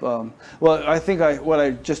of, well, I think what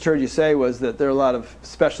I just heard you say was that there are a lot of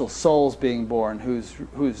special souls being born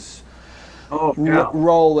whose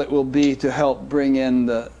role it will be to help bring in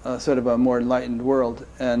the sort of a more enlightened world.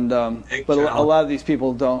 And but a lot of these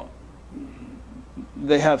people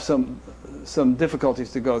they have some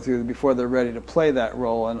difficulties to go through before they're ready to play that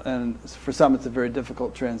role, and for some it's a very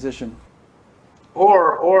difficult transition.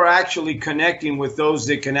 Or actually connecting with those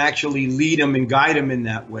that can actually lead them and guide them in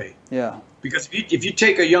that way. Yeah. Because if you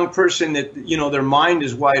take a young person that their mind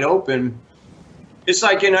is wide open, it's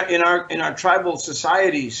like in our tribal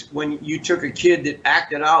societies, when you took a kid that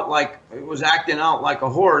was acting out like a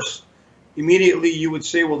horse, immediately you would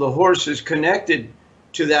say, well, the horse is connected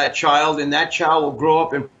to that child, and that child will grow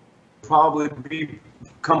up and probably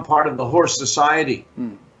become part of the horse society.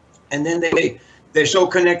 And then they're so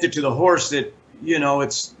connected to the horse that, you know,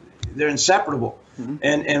 they're inseparable.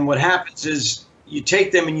 And what happens is you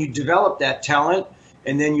take them and you develop that talent,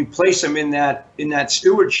 and then you place them in that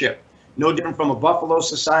stewardship. No different from a buffalo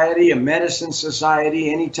society, a medicine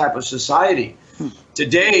society, any type of society.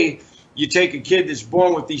 Today, you take a kid that's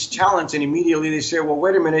born with these talents, and immediately they say, well,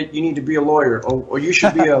 wait a minute, you need to be a lawyer, or you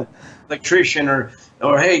should be a electrician, or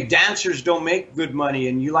hey, dancers don't make good money,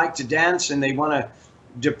 and you like to dance, and they want to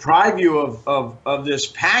deprive you of this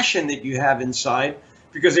passion that you have inside,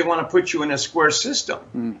 because they want to put you in a square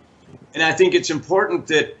system. And I think it's important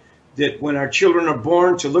that when our children are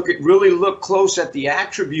born, to really look close at the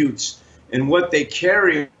attributes and what they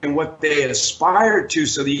carry and what they aspire to,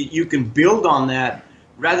 so that you can build on that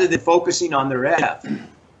rather than focusing on their F. And,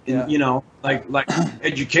 you know, like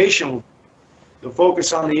education, they'll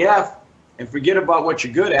focus on the F and forget about what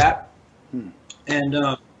you're good at.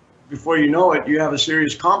 And before you know it, you have a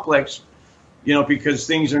serious complex, you know, because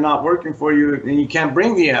things are not working for you and you can't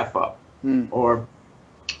bring the F up, or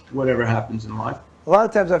whatever happens in life. A lot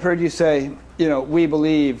of times I've heard you say, you know, we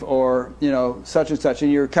believe, or, you know, such and such,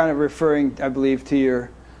 and you're kind of referring, I believe, to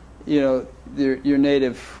your, you know, your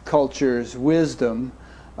native culture's wisdom.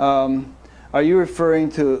 Are you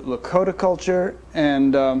referring to Lakota culture?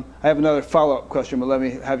 And I have another follow-up question, but let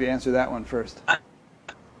me have you answer that one first.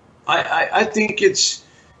 I think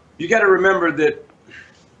you got to remember that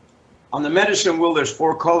on the medicine wheel, there's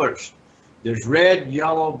 4 colors. There's red,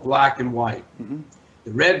 yellow, black, and white.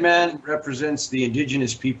 The red man represents the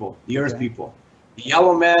indigenous people, the earth people. The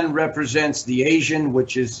yellow man represents the Asian,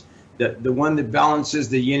 which is the one that balances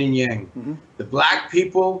the yin and yang. The black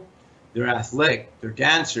people, they're athletic, they're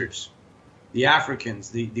dancers. The Africans,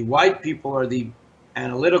 the white people are the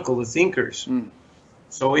analytical, the thinkers.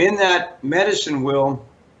 So in that medicine wheel,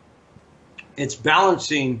 it's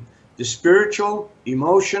balancing the spiritual,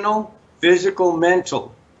 emotional, physical,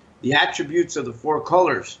 mental, the attributes of the 4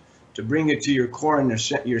 colors, to bring it to your core and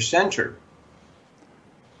your center.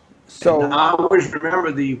 So and I always remember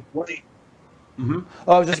I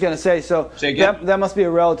was just going to say, so that must be a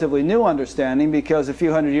relatively new understanding, because a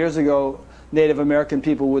few hundred years ago, Native American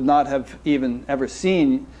people would not have even ever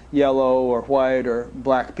seen yellow or white or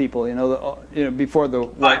black people, you know, before the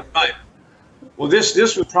right. Well, this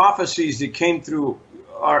was prophecies that came through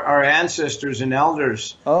our ancestors and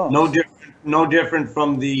elders. No different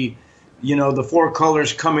from the, you know, the 4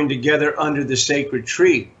 colors coming together under the sacred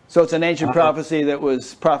tree. So it's an ancient prophecy that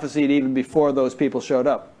was prophesied even before those people showed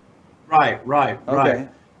up. Right. You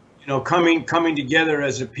know, coming together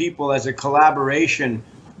as a people, as a collaboration,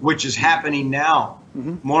 which is happening now.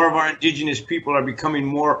 More of our indigenous people are becoming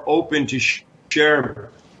more open to share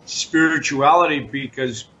spirituality,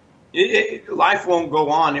 because life won't go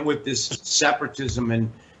on with this separatism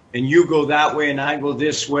and you go that way and I go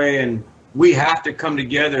this way, and we have to come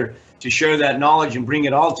together to share that knowledge and bring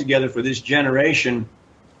it all together for this generation,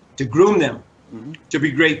 to groom them to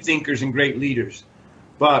be great thinkers and great leaders.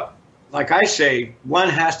 But like I say, one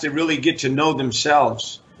has to really get to know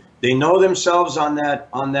themselves. They know themselves on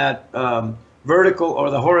that vertical or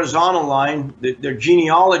the horizontal line, their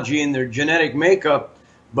genealogy and their genetic makeup,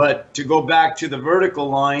 but to go back to the vertical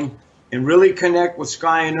line and really connect with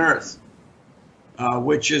sky and earth,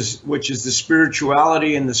 which is the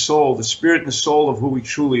spirituality and the soul, the spirit and the soul of who we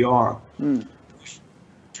truly are.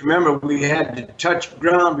 Remember, we had to touch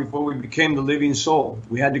ground before we became the living soul.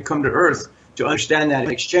 We had to come to earth to understand that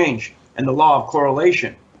exchange and the law of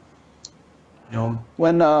correlation. You know,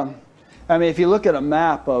 when I mean, if you look at a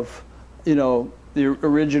map of, you know, the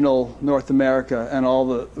original North America and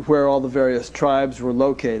where all the various tribes were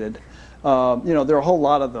located, you know, there are a whole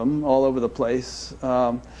lot of them all over the place.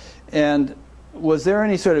 And was there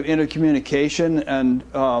any sort of intercommunication, and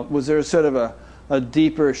was there sort of a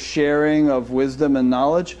deeper sharing of wisdom and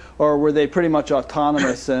knowledge, or were they pretty much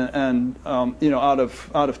autonomous and you know, out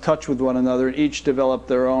of touch with one another, and each developed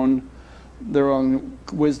their own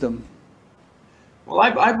wisdom? Well,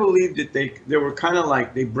 I believe that they were kind of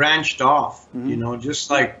like they branched off, you know, just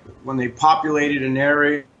like when they populated an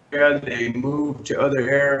area, they moved to other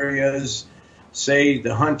areas. Say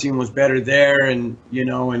the hunting was better there, and you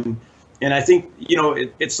know, and I think, you know,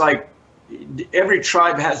 it's like every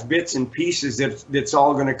tribe has bits and pieces that's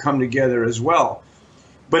all going to come together as well.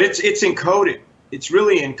 But it's encoded. It's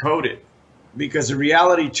really encoded, because the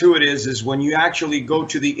reality to it is when you actually go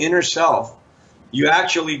to the inner self, you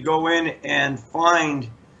actually go in and find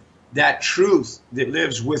that truth that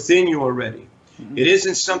lives within you already. It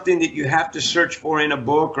isn't something that you have to search for in a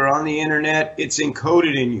book or on the internet. It's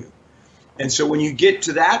encoded in you. And so when you get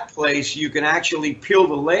to that place, you can actually peel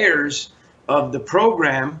the layers of the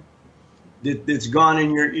program that's gone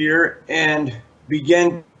in your ear and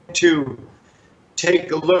begin to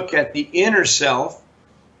take a look at the inner self,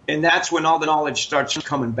 and that's when all the knowledge starts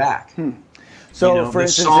coming back. So, you know, for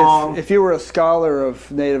instance, if you were a scholar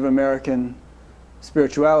of Native American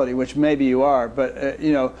spirituality, which maybe you are, but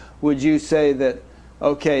you know, would you say that,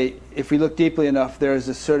 okay, if we look deeply enough, there's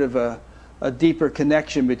a sort of a deeper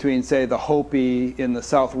connection between, say, the Hopi in the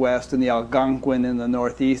Southwest and the Algonquin in the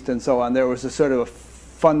Northeast and so on? There was a sort of a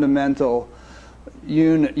fundamental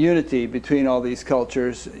unity between all these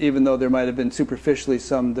cultures, even though there might have been superficially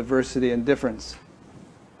some diversity and difference.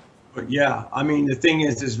 But yeah, I mean, the thing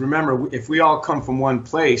is remember, if we all come from one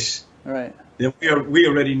place, right, then we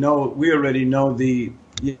already know the,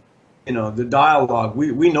 you know, the dialogue.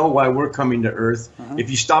 We know why we're coming to Earth. If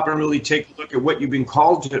you stop and really take a look at what you've been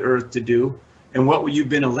called to Earth to do and what you've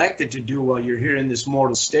been elected to do while you're here in this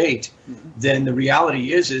mortal state, then the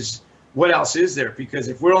reality is what else is there? Because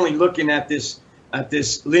if we're only looking at this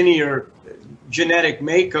linear genetic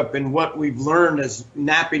makeup and what we've learned as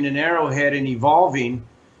napping an arrowhead and evolving,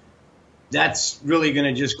 that's really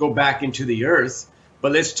going to just go back into the earth.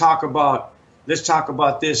 But let's talk about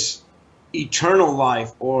this eternal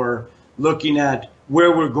life, or looking at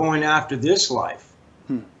where we're going after this life.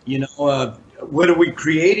 You know, what are we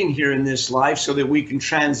creating here in this life so that we can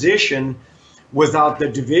transition without the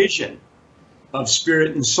division of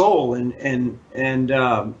spirit and soul, and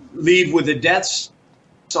leave with a death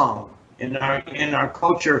song. In our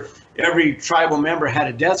culture, every tribal member had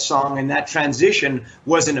a death song, and that transition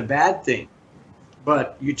wasn't a bad thing.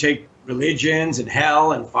 But you take religions and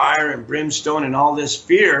hell and fire and brimstone and all this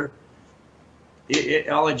fear,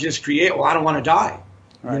 all it just create. Well, I don't want to die.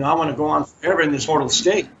 Right. You know, I want to go on forever in this mortal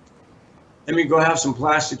state. Let me go have some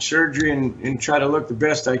plastic surgery and try to look the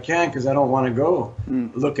best I can, because I don't want to go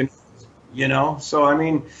looking, you know. So, I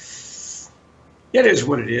mean, it is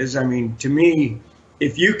what it is. I mean, to me,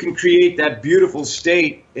 if you can create that beautiful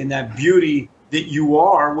state and that beauty that you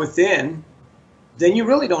are within, then you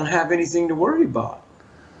really don't have anything to worry about.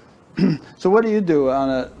 So what do you do on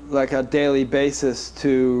a daily basis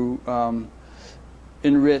to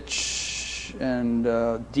enrich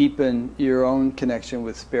and deepen your own connection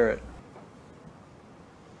with spirit?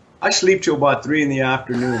 I sleep till about 3 in the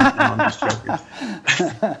afternoon. No, I'm just joking.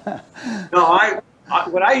 No,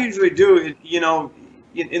 what I usually do, you know,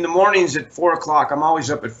 in the mornings at 4 o'clock, I'm always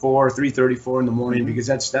up at 3:30, 4 in the morning, because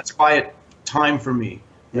that's quiet time for me,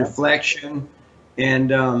 reflection,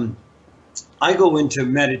 and I go into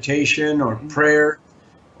meditation or prayer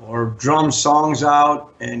or drum songs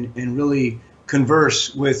out and really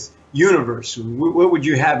converse with universe. What would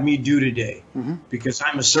you have me do today? Because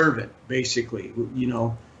I'm a servant, basically. You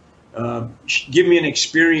know, give me an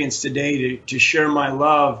experience today to share my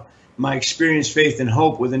love, my experience, faith, and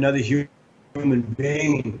hope with another human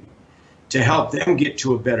being, to help them get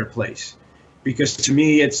to a better place. Because to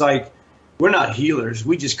me, it's like, we're not healers.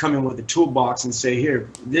 We just come in with a toolbox and say, here,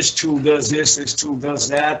 this tool does this tool does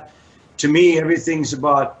that. To me, everything's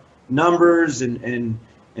about numbers and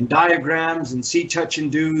diagrams and see, touch,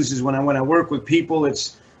 and do's. Is when I work with people,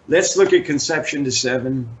 it's let's look at conception to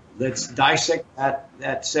 7. Let's dissect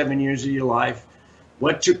that 7 years of your life.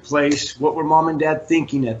 What took place? What were mom and dad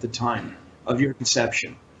thinking at the time of your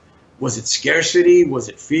conception? Was it scarcity? Was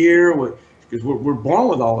it fear? Because we're born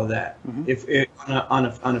with all of that. If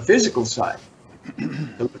on a physical side.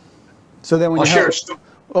 So then, when I'll you share have, a story.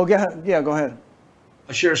 oh, go ahead.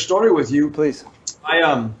 I'll share a story with you, please.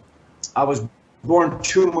 I was born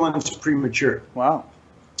 2 months premature. Wow.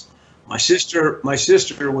 My sister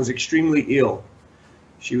was extremely ill.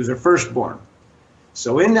 She was her firstborn.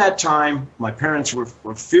 So in that time, my parents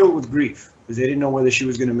were filled with grief because they didn't know whether she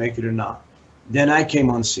was going to make it or not. Then I came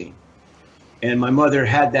on scene. And my mother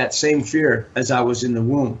had that same fear as I was in the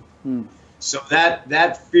womb. So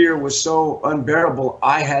that fear was so unbearable,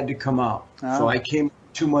 I had to come out. So I came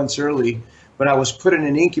 2 months early, but I was put in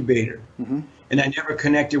an incubator, and I never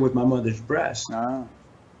connected with my mother's breast.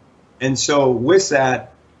 And so with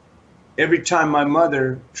that, every time my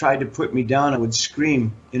mother tried to put me down, I would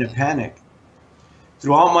scream in a panic.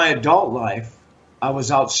 Throughout my adult life, I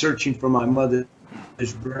was out searching for my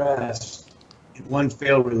mother's breast, in one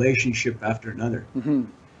failed relationship after another.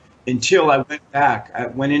 Until I went back. I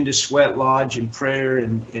went into Sweat Lodge and prayer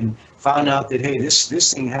and found out that, hey,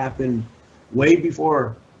 this thing happened way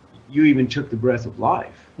before you even took the breath of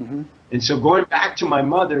life. And so going back to my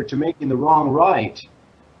mother, to making the wrong right,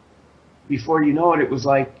 before you know it, it was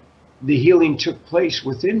like the healing took place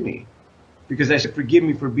within me, because I said, forgive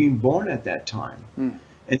me for being born at that time.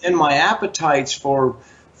 And then my appetites for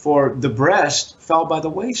the breast fell by the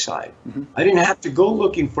wayside. I didn't have to go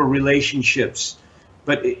looking for relationships,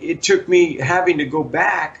 but it took me having to go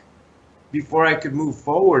back before I could move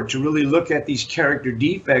forward to really look at these character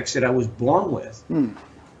defects that I was born with. And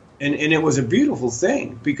it was a beautiful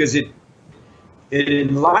thing because it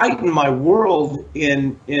enlightened my world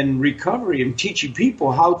in recovery and teaching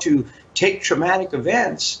people how to take traumatic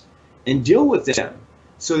events and deal with them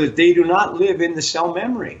so that they do not live in the cell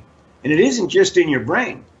memory. And it isn't just in your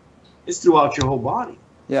brain, it's throughout your whole body.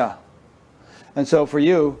 Yeah. And so for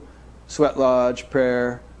you, sweat lodge,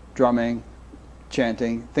 prayer, drumming,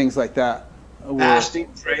 chanting, things like that.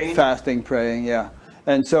 Fasting, praying, yeah.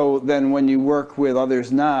 And so then when you work with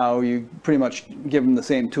others now, you pretty much give them the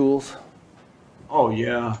same tools? Oh,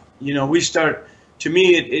 yeah. You know, we start, to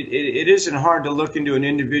me, it isn't hard to look into an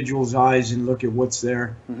individual's eyes and look at what's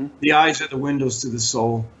there. The eyes are the windows to the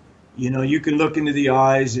soul. You know, you can look into the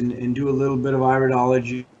eyes and do a little bit of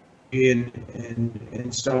iridology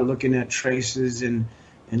and start looking at traces and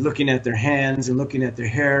looking at their hands and looking at their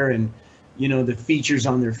hair and, you know, the features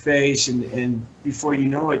on their face. And before you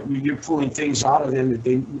know it, you're pulling things out of them that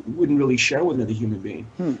they wouldn't really share with another human being.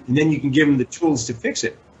 And then you can give them the tools to fix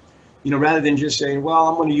it. You know, rather than just saying, well,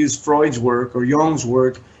 I'm going to use Freud's work or Jung's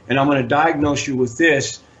work, and I'm going to diagnose you with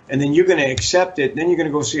this, and then you're going to accept it. Then you're going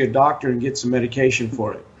to go see a doctor and get some medication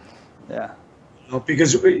for it. Yeah. You know,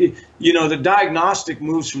 because, you know, the diagnostic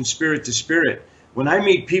moves from spirit to spirit. When I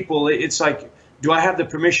meet people, it's like, do I have the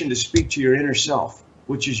permission to speak to your inner self,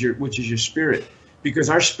 which is your spirit? Because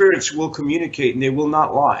our spirits will communicate and they will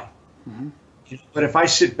not lie. But if I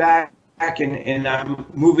sit back and I'm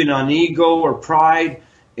moving on ego or pride,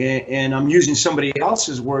 and I'm using somebody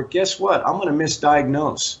else's work, guess what? I'm going to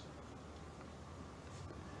misdiagnose.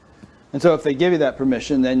 And so if they give you that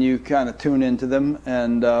permission, then you kind of tune into them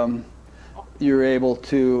and you're able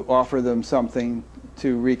to offer them something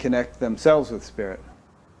to reconnect themselves with spirit.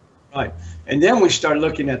 Right. And then we start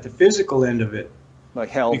looking at the physical end of it. Like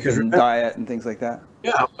health and diet and things like that?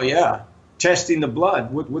 Yeah, well, yeah. Testing the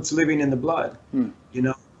blood. What's living in the blood? You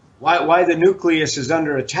know, why the nucleus is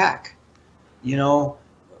under attack. You know,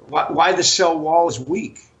 why the cell wall is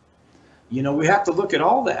weak. You know, we have to look at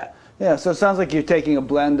all that. Yeah, so it sounds like you're taking a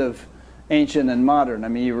blend of ancient and modern. I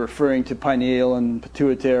mean, you're referring to pineal and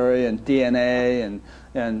pituitary and DNA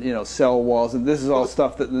and you know, cell walls. And this is all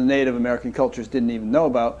stuff that the Native American cultures didn't even know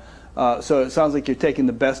about. So it sounds like you're taking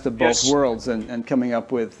the best of both worlds and coming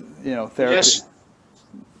up with, you know, therapy. Yes.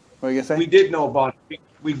 What are you going to say? We did know about it.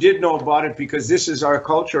 We did know about it because this is our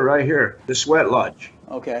culture right here, the sweat lodge.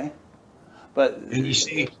 Okay. But and you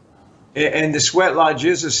see, and the sweat lodge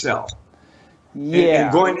is a cell. Yeah.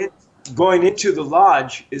 And going into the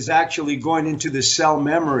lodge is actually going into the cell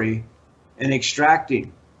memory and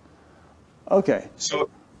extracting. Okay. So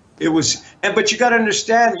it was, but you got to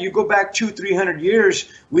understand, you go back 200-300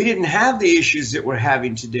 years, we didn't have the issues that we're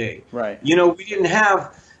having today. Right. You know, we didn't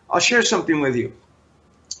have, I'll share something with you.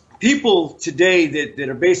 People today that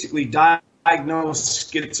are basically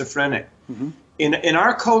diagnosed schizophrenic, in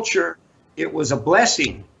our culture, it was a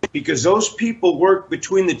blessing because those people worked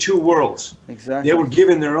between the two worlds. Exactly. They were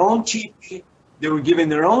given their own teepee. They were given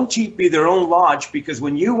their own teepee, their own lodge, because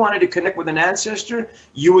when you wanted to connect with an ancestor,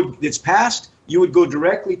 it's past, you would go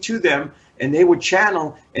directly to them, and they would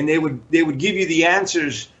channel, and they would give you the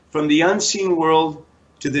answers from the unseen world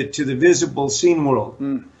to the visible seen world.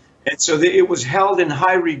 And so it was held in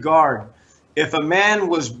high regard. If a man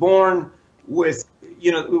was born with,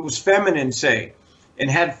 you know, it was feminine, say,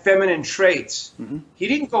 and had feminine traits, he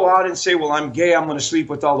didn't go out and say, well, I'm gay, I'm going to sleep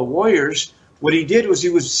with all the warriors. What he did was he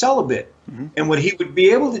was celibate. And what he would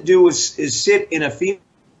be able to do is sit in a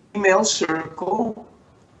female circle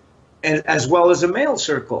and as well as a male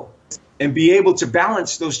circle and be able to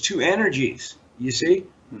balance those two energies, you see?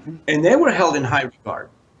 And they were held in high regard.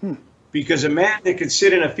 Because a man that could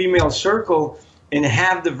sit in a female circle and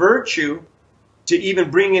have the virtue to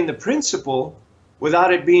even bring in the principle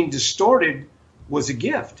without it being distorted was a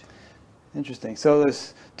gift. Interesting. So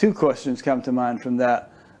there's two questions come to mind from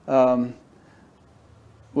that.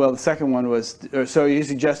 Well, the second one was, so are you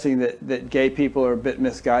suggesting that gay people are a bit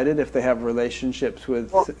misguided if they have relationships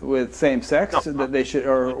with same sex? No, that they should,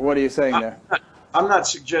 or what are you saying there? I'm not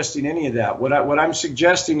suggesting any of that. What I'm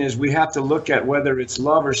suggesting is we have to look at whether it's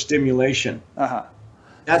love or stimulation.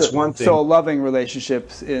 That's one thing. So a loving relationship,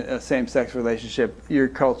 a same-sex relationship, your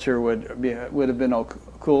culture would have been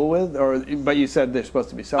cool with, but you said they're supposed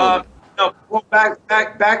to be celibate. No, well,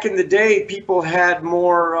 back in the day, people had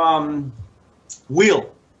more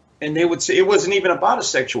will, and they would say it wasn't even about a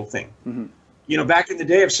sexual thing. You know, back in the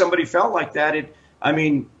day, if somebody felt like that, I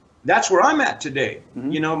mean, that's where I'm at today.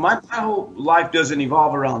 You know, my whole life doesn't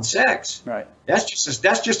evolve around sex. Right. That's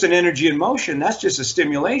just an energy in motion. That's just a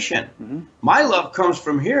stimulation. My love comes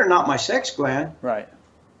from here, not my sex gland. Right.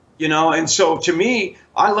 You know, and so to me,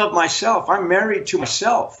 I love myself. I'm married to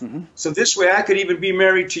myself. So this way I could even be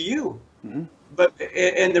married to you. But,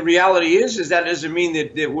 and the reality is that doesn't mean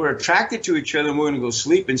that we're attracted to each other and we're going to go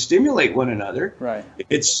sleep and stimulate one another. Right.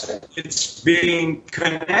 It's being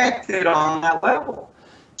connected on that level.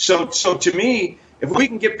 So to me, if we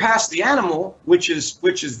can get past the animal, which is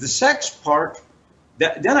the sex part,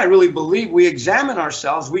 then I really believe we examine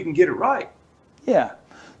ourselves, we can get it right. Yeah.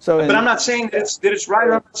 So, but I'm not saying that it's right,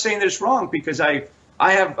 or I'm not saying that it's wrong, because I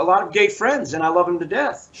have a lot of gay friends and I love them to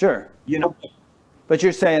death. Sure. You know. But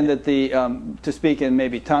you're saying that the, to speak in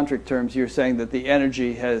maybe tantric terms, you're saying that the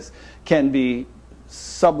energy can be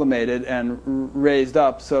sublimated and raised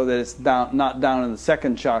up so that it's not down in the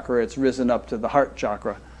second chakra, it's risen up to the heart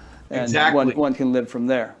chakra, and exactly. one can live from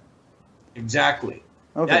there. Exactly.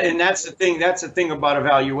 Okay. And that's the thing. That's the thing about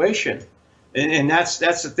evaluation, and that's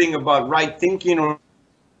the thing about right thinking,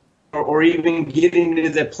 or even getting to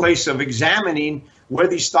the place of examining where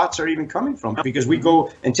these thoughts are even coming from, because we go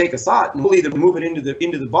and take a thought and we'll either move it into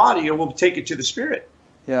the body, or we'll take it to the spirit.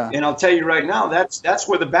 Yeah. And I'll tell you right now, that's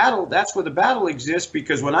where the battle exists,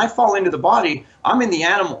 because when I fall into the body, I'm in the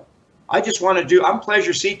animal. I just want to I'm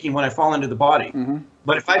pleasure seeking when I fall into the body.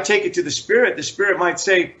 But if I take it to the spirit might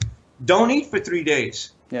say, don't eat for 3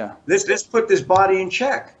 days. Yeah. Let's put this body in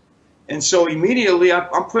check. And so immediately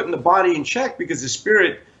I'm putting the body in check, because the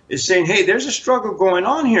spirit is saying, hey, there's a struggle going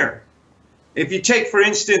on here. If you take, for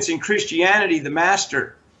instance, in Christianity, the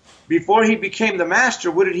master, before he became the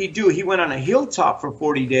master, what did he do? He went on a hilltop for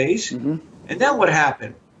 40 days. And then what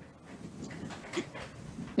happened?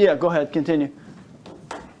 Yeah, go ahead, continue.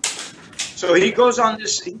 So he goes on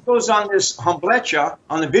this humblecha,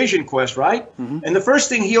 on the vision quest, right? And the first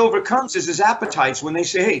thing he overcomes is his appetites, when they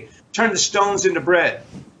say, hey, turn the stones into bread.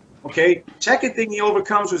 Okay? Second thing he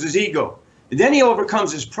overcomes was his ego. And then he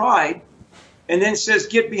overcomes his pride, and then says,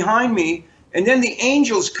 get behind me. And then the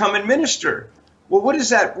angels come and minister. Well, what is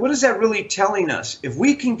that really telling us? If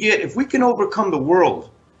we can overcome the world,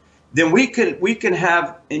 then we can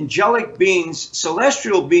have angelic beings,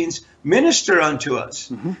 celestial beings, minister unto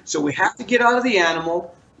us. So we have to get out of the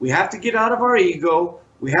animal, we have to get out of our ego,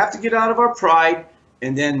 we have to get out of our pride,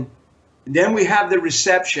 and then we have the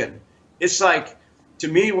reception. It's like, to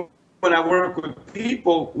me, when I work with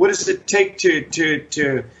people, what does it take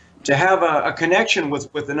to have a connection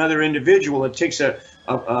with another individual? It takes a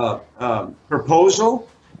proposal,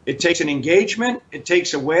 it takes an engagement, it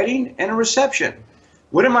takes a wedding, and a reception.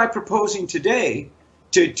 What am I proposing today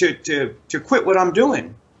to quit what I'm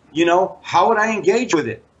doing? You know, how would I engage with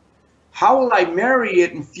it? How will I marry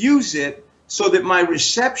it and fuse it so that my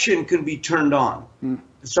reception can be turned on?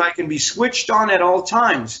 So I can be switched on at all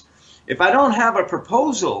times. If I don't have a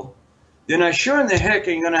proposal, then I sure in the heck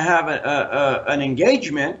ain't going to have an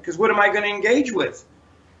engagement, because what am I going to engage with?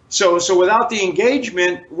 So without the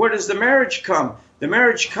engagement, where does the marriage come? The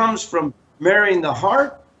marriage comes from marrying the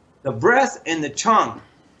heart, the breath, and the tongue.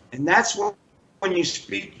 And that's when you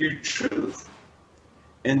speak your truth.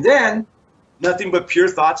 And then nothing but pure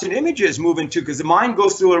thoughts and images move into, because the mind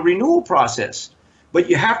goes through a renewal process.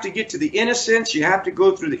 But you have to get to the innocence, you have to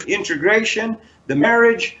go through the integration, the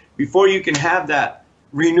marriage, before you can have that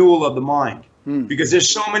renewal of the mind. Because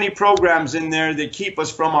there's so many programs in there that keep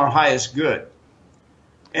us from our highest good.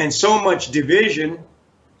 And so much division,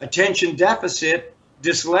 attention deficit,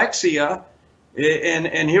 dyslexia,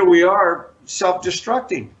 and here we are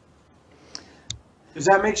self-destructing. Does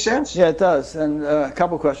that make sense? Yeah, it does. And a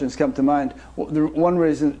couple questions come to mind. One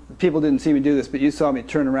reason people didn't see me do this, but you saw me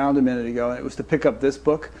turn around a minute ago, and it was to pick up this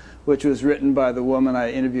book, which was written by the woman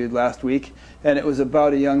I interviewed last week. And it was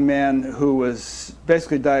about a young man who was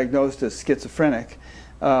basically diagnosed as schizophrenic,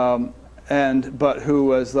 but who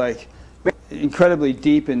was like incredibly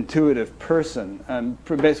deep, intuitive person, and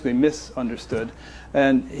basically misunderstood.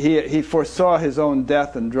 And he foresaw his own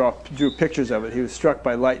death and drew pictures of it. He was struck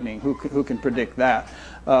by lightning. Who can predict that?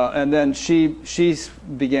 And then she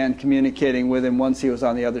began communicating with him once he was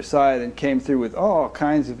on the other side, and came through with all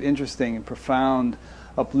kinds of interesting and profound,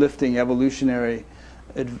 uplifting, evolutionary,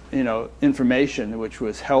 information, which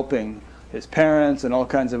was helping his parents and all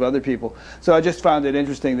kinds of other people. So I just found it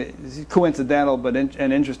interesting, that coincidental, but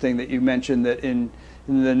and interesting that you mentioned that in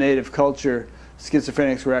the native culture,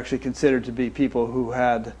 schizophrenics were actually considered to be people who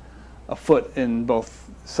had a foot in both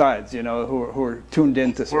sides, who were tuned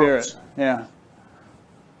into spirit. Yeah.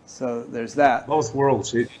 So there's that. Both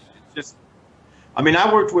worlds.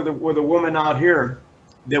 I worked with a woman out here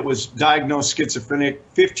that was diagnosed schizophrenic,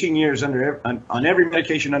 15 years on every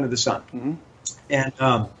medication under the sun.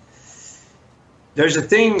 And there's a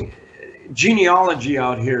thing, genealogy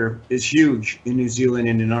out here is huge in New Zealand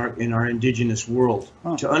and in our indigenous world.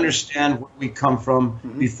 To understand where we come from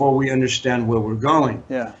before we understand where we're going.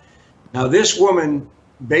 Yeah. Now, this woman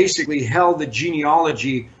basically held the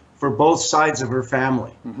genealogy for both sides of her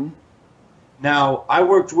family. Now, I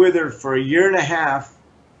worked with her for 1.5 years,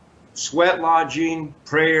 sweat lodging,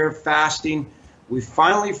 prayer, fasting. We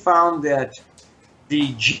finally found that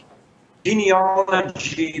the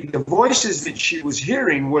genealogy, the voices that she was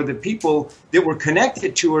hearing were the people that were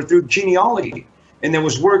connected to her through genealogy. And there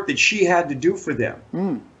was work that she had to do for them.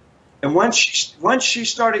 And once she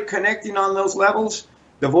started connecting on those levels,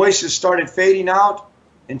 the voices started fading out.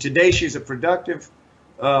 And today she's a productive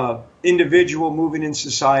individual moving in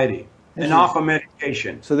society and off of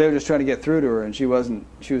medication. So they were just trying to get through to her, and she was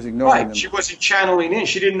ignoring them. She wasn't channeling in.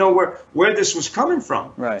 She didn't know where this was coming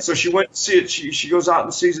from. Right. So she went to see it. She goes out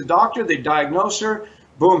and sees a doctor. They diagnose her.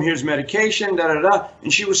 Boom, here's medication, da-da-da.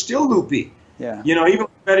 And she was still loopy. Yeah. You know, even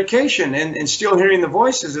with medication and still hearing the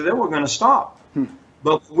voices that they were going to stop.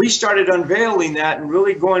 But we started unveiling that and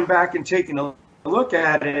really going back and taking a look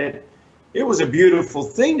at it. It was a beautiful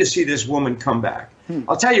thing to see this woman come back.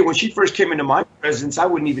 I'll tell you, when she first came into my presence, I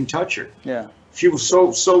wouldn't even touch her. Yeah. She was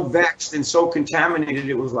so vexed and so contaminated.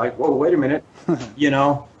 It was like, whoa, wait a minute. You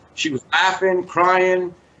know, she was laughing,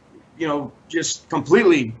 crying, you know, just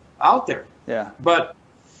completely out there. Yeah. But,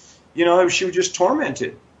 you know, she was just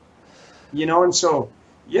tormented, you know, and so,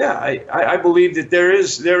 yeah, I believe that there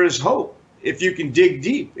is hope if you can dig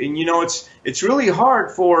deep. And, you know, it's really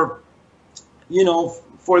hard for, you know,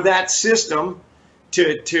 for that system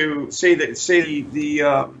to say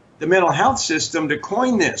the mental health system to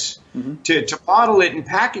coin this, to bottle it and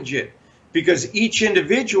package it, because each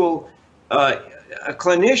individual, a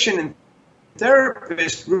clinician and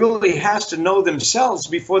therapist really has to know themselves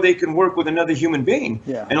before they can work with another human being.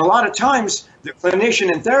 Yeah. And a lot of times the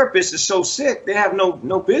clinician and therapist is so sick they have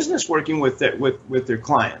no business working with their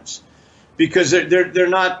clients, because they're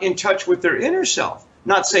not in touch with their inner self.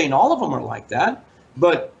 Not saying all of them are like that,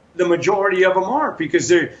 but the majority of them are, because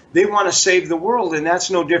they want to save the world, and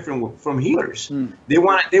that's no different from healers. They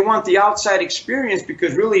want the outside experience,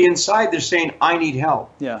 because really inside they're saying, I need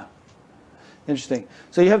help. Yeah. Interesting.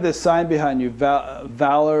 So you have this sign behind you,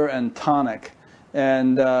 Valor and Tonic,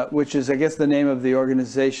 and which is, I guess, the name of the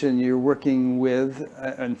organization you're working with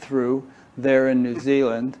and through there in New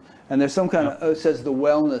Zealand. And there's some kind of, it says the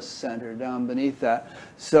Wellness Center down beneath that.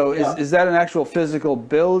 So is that an actual physical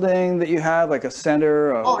building that you have, like a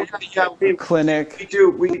center, a clinic? We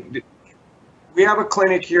do. We have a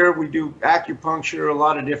clinic here. We do acupuncture, a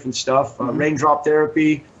lot of different stuff, raindrop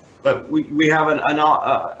therapy. But we have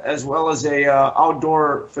as well as a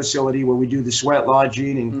outdoor facility where we do the sweat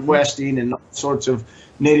lodging and questing and all sorts of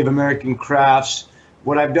Native American crafts.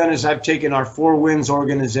 What I've done is I've taken our Four Winds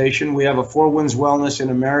organization. We have a Four Winds Wellness in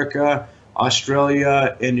America,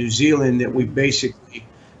 Australia, and New Zealand that we basically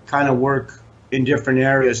kind of work in different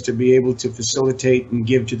areas to be able to facilitate and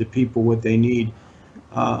give to the people what they need.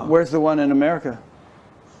 Where's the one in America?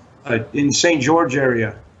 In St. George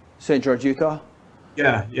area. St. George, Utah?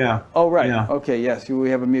 Yeah, yeah. Oh, right. Yeah. Okay, yes. We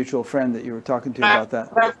have a mutual friend that you were talking to about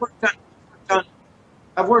that.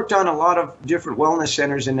 I've worked on a lot of different wellness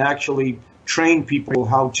centers and actually train people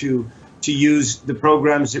how to use the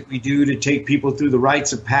programs that we do to take people through the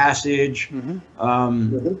rites of passage,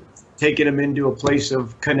 taking them into a place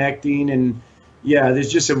of connecting. And yeah,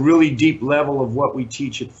 there's just a really deep level of what we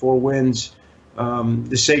teach at Four Winds,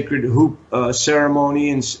 the sacred hoop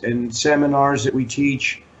ceremony and seminars that we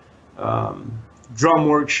teach, drum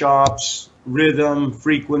workshops, rhythm,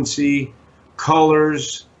 frequency,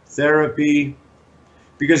 colors, therapy,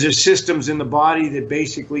 because there's systems in the body that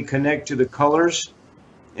basically connect to the colors.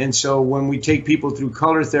 And so when we take people through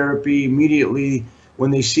color therapy, immediately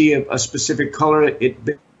when they see a specific color, it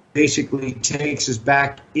basically takes us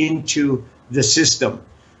back into the system,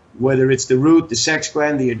 whether it's the root, the sex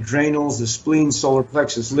gland, the adrenals, the spleen, solar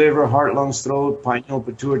plexus, liver, heart, lungs, throat, pineal,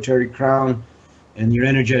 pituitary, crown, and your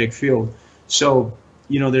energetic field. So,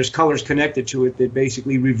 you know, there's colors connected to it that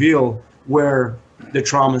basically reveal where the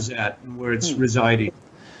trauma's at and where it's residing.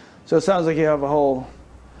 So it sounds like you have a whole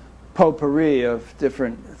potpourri of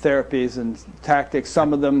different therapies and tactics,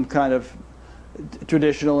 some of them kind of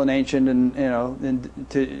traditional and ancient and, you know,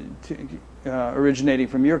 originating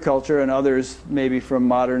from your culture, and others maybe from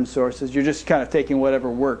modern sources. You're just kind of taking whatever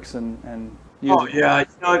works and using it. Yeah, you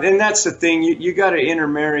know, and that's the thing. You got to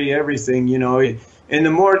intermarry everything, you know. And the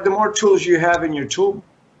more tools you have in your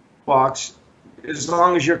toolbox, as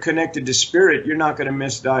long as you're connected to spirit, you're not going to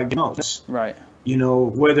misdiagnose. Right. You know,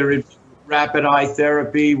 whether it's rapid eye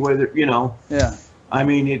therapy, whether, you know. Yeah. I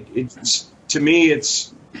mean, it's to me,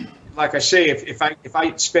 it's like I say, if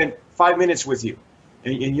I spent 5 minutes with you,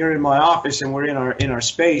 and you're in my office and we're in our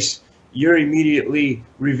space, you're immediately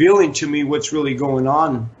revealing to me what's really going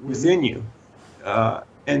on within you.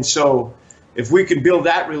 And so if we can build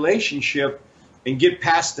that relationship and get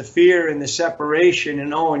past the fear and the separation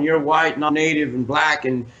and, oh, and you're white, not native and black,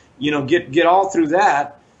 and, you know, get all through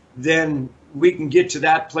that, then we can get to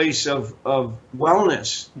that place of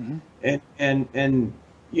wellness, and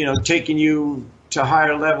you know, taking you to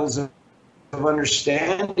higher levels of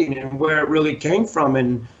understanding and where it really came from,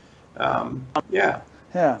 and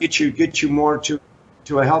get you more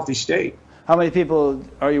to a healthy state. How many people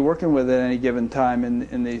are you working with at any given time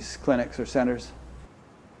in these clinics or centers?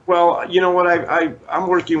 Well, you know what, I'm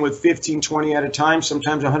working with 15, 20 at a time,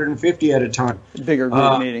 sometimes 150 at a time. Bigger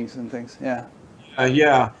group meetings and things, yeah.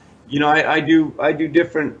 Yeah, you know, I do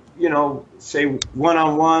different, you know, say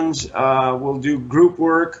one-on-ones. We'll do group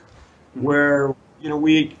work where, you know,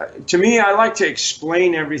 to me, I like to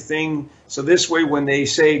explain everything. So this way, when they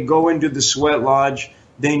say go into the sweat lodge,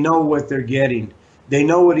 they know what they're getting. They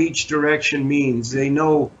know what each direction means. They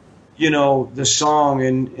know, you know, the song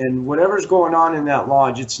and whatever's going on in that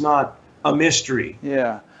lodge. It's not a mystery.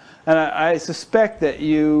 Yeah. And I suspect that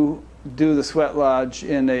you do the sweat lodge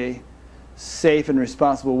in a safe and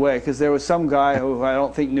responsible way, because there was some guy who I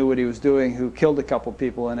don't think knew what he was doing who killed a couple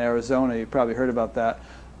people in Arizona. You probably heard about that,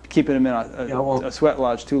 keeping him in a sweat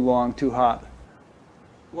lodge too long, too hot.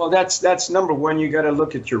 Well, that's number one. You got to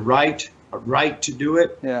look at your right to do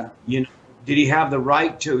it. Yeah. You know, did he have the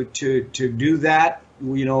right to do that?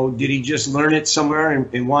 You know, did he just learn it somewhere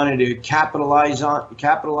and wanted to capitalize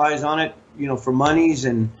on it? You know, for monies.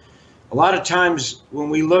 And a lot of times when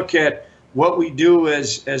we look at what we do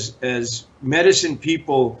as medicine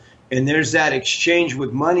people, and there's that exchange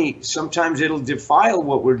with money, sometimes it'll defile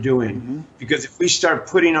what we're doing. Because if we start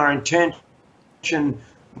putting our intention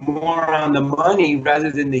more on the money rather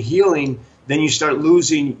than the healing, then you start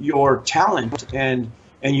losing your talent and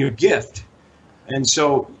your gift. And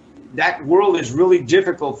so that world is really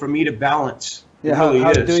difficult for me to balance. Yeah, how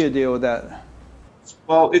do you deal with that?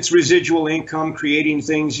 Well, it's residual income, creating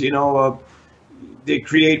things, you know, they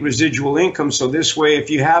create residual income. So this way,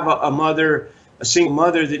 if you have a single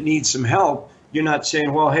mother that needs some help, you're not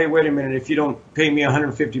saying, well, hey, wait a minute, if you don't pay me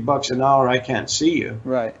 $150 an hour, I can't see you.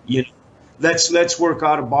 Right. You know, let's work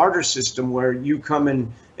out a barter system where you come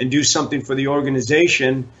in and do something for the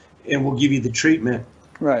organization, and we'll give you the treatment.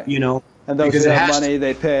 Right. You know, and those who have money,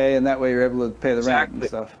 they pay, and that way you're able to pay the rent and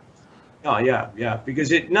stuff. Oh yeah,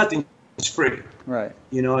 because nothing is free. Right.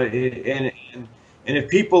 You know, and if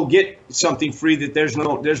people get something free, that there's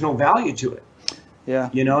no value to it.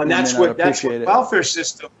 Yeah. You know, and that's what welfare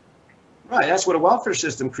system. Right. That's what a welfare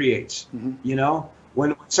system creates. You know,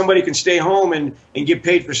 when somebody can stay home and get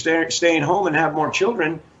paid for staying home and have more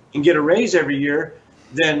children and get a raise every year,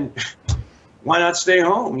 then why not stay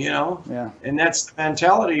home? You know. Yeah. And that's the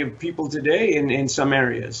mentality of people today in some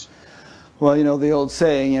areas. Well, you know, the old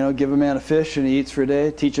saying, you know, give a man a fish and he eats for a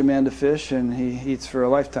day, teach a man to fish and he eats for a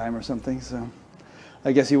lifetime or something. So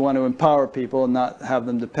I guess you want to empower people and not have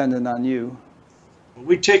them dependent on you.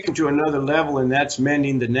 We take them to another level, and that's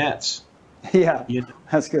mending the nets. Yeah, you know?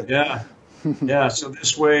 That's good. Yeah, yeah. So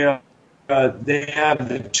this way they have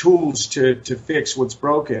the tools to fix what's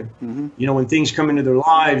broken. You know, when things come into their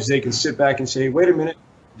lives, they can sit back and say, wait a minute,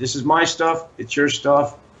 this is my stuff, it's your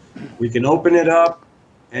stuff. We can open it up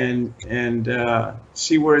and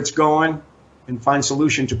see where it's going and find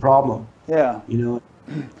solution to problem. Yeah. You know.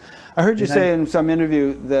 I heard you say in some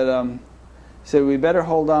interview that said we better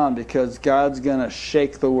hold on because God's gonna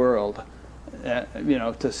shake the world. You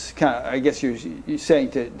know, to kind of, I guess you're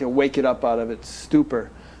saying to wake it up out of its stupor.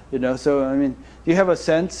 You know, so I mean, do you have a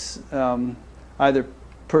sense, either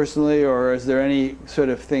personally or is there any sort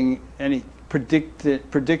of thing, any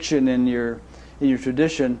prediction in your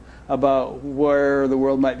tradition about where the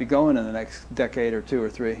world might be going in the next decade or 2 or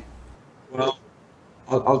 3? Well,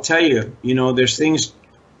 I'll tell you, you know, there's things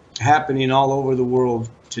happening all over the world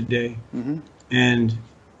today, and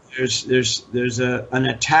there's an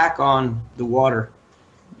attack on the water,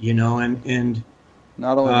 you know, and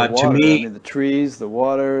not only the water, to me, I mean, the trees, the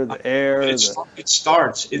water, the air. It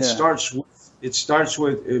starts with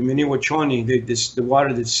Miniwachoni, the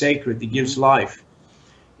water that's sacred, that gives life.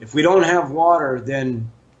 If we don't have water,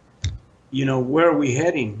 then, you know, where are we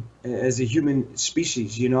heading as a human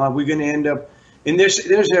species? You know, are we going to end up? And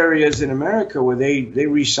there's areas in America where they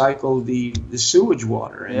recycle the sewage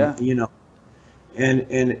water, and you know,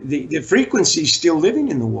 and the frequency is still living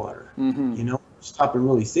in the water. You know, stop and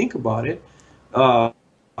really think about it.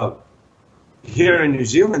 Here in New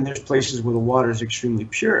Zealand, there's places where the water is extremely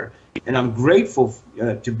pure, and I'm grateful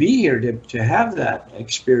to be here to have that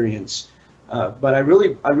experience. But I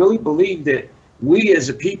really believe that we as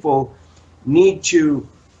a people need to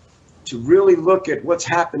really look at what's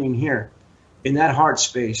happening here in that heart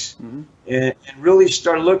space, and really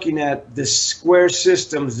start looking at the square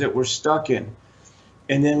systems that we're stuck in,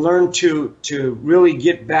 and then learn to really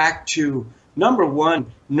get back to, number one,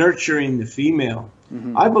 nurturing the female.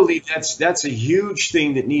 I believe that's a huge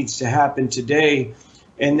thing that needs to happen today,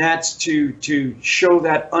 and that's to show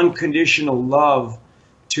that unconditional love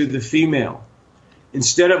to the female.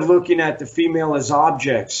 Instead of looking at the female as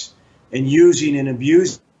objects and using and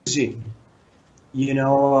abusing, you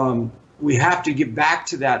know, we have to get back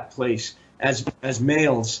to that place as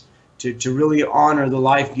males to really honor the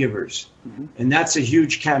life givers. And that's a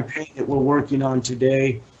huge campaign that we're working on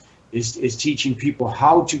today, is teaching people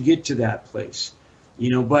how to get to that place. You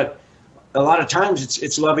know, but a lot of times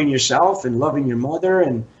it's loving yourself and loving your mother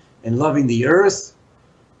and loving the earth,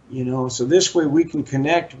 you know, so this way we can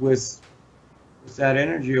connect with that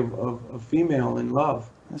energy of female and love.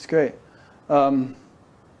 That's great. What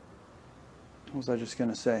was I just going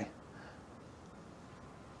to say?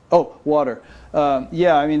 Oh, water.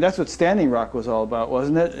 Yeah, I mean, that's what Standing Rock was all about,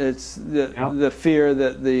 wasn't it? It's the fear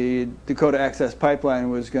that the Dakota Access Pipeline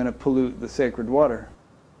was going to pollute the sacred water.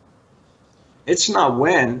 It's not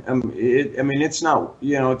when. I mean, it's not.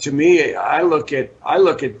 You know, to me, I look at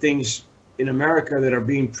things in America that are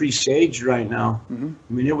being pre-staged right now. I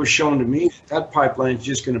mean, it was shown to me that pipeline is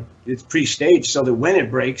just it's pre-staged, so that when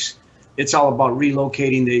it breaks, it's all about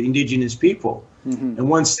relocating the indigenous people. And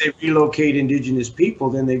once they relocate indigenous people,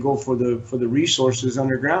 then they go for the resources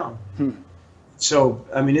underground. So,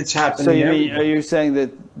 I mean, it's happening. So are you saying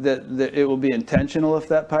that it will be intentional if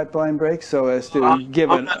that pipeline breaks, so as to give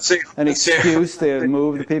an excuse to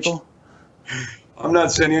move the people? I'm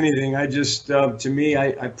not saying anything. I just, to me,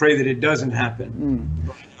 I pray that it doesn't happen.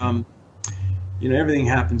 You know, everything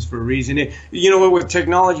happens for a reason. You know, with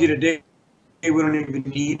technology today, we don't even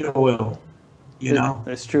need oil. You know,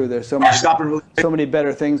 that's true. There's so many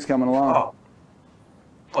better things coming along.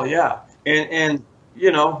 Oh yeah, and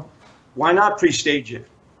you know, why not pre-stage it?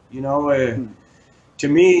 You know, to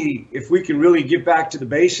me, if we can really get back to the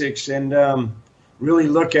basics and really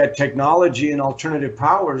look at technology and alternative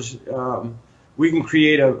powers, we can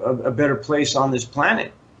create a better place on this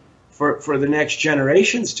planet for the next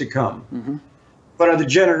generations to come. But are the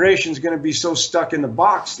generations going to be so stuck in the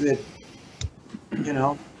box that, you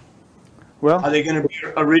know, well, are they going to be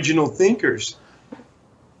original thinkers?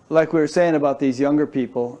 Like we were saying about these younger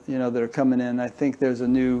people, you know, that are coming in, I think there's a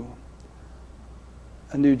new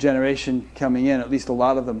generation coming in, at least a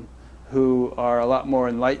lot of them, who are a lot more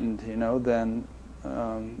enlightened, you know, than you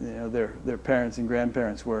know, their parents and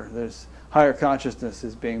grandparents were. There's higher consciousness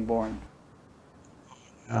is being born.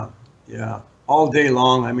 Yeah, all day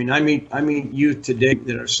long. I mean, I meet youth today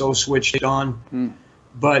that are so switched on.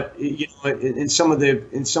 But you know, in some of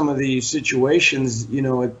the situations, you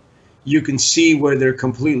know, you can see where they're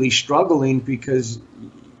completely struggling because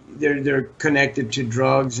they're connected to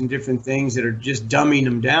drugs and different things that are just dumbing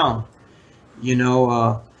them down. You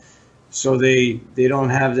know, so they don't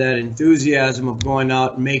have that enthusiasm of going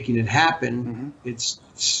out and making it happen.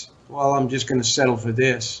 It's well, I'm just going to settle for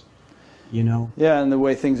this. You know. Yeah, and the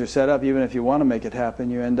way things are set up, even if you want to make it happen,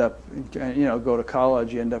 you end up, you know, go to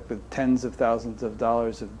college, you end up with tens of thousands of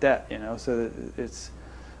dollars of debt. You know, so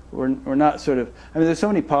we're not sort of. I mean, there's so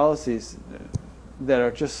many policies that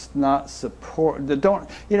are just not that don't.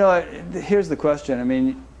 You know, here's the question. I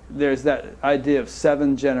mean, there's that idea of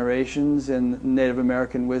 7 generations in Native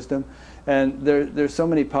American wisdom, and there's so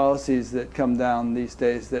many policies that come down these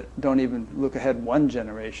days that don't even look ahead 1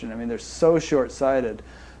 generation. I mean, they're so short-sighted.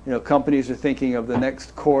 You know, companies are thinking of the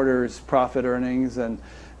next quarter's profit earnings, and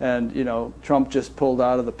you know, Trump just pulled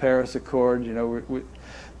out of the Paris Accord. You know,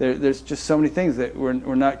 there's just so many things that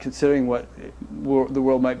we're not considering what the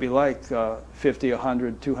world might be like 50,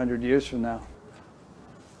 100, 200 years from now.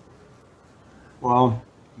 Well,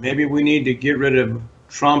 maybe we need to get rid of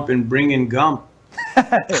Trump and bring in Gump.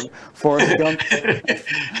 Forrest Gump.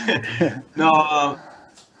 No,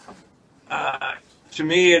 to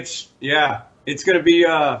me, it's going to be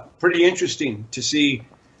pretty interesting to see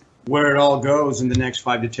where it all goes in the next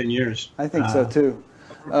 5 to 10 years. I think so too.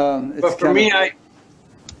 But for me,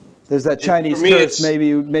 there's that Chinese curse.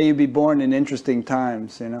 May you be born in interesting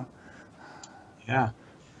times. You know. Yeah.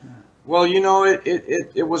 Well, you know,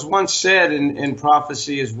 it was once said in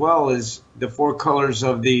prophecy as well as the 4 colors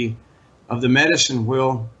of the medicine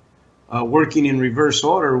wheel, working in reverse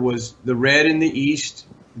order, was the red in the east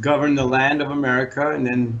governed the land of America, and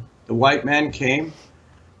then the white man came,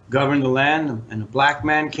 govern the land, and a black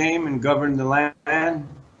man came and governed the land,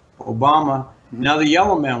 Obama. Now the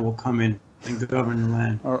yellow man will come in and govern the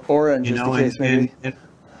land. Or orange, you know, is the case maybe.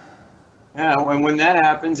 Yeah, and when that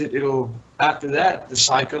happens, it'll, after that, the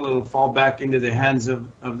cycle, it'll fall back into the hands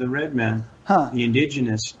of the red man, the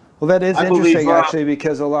indigenous. Well, that is interesting, believe, actually,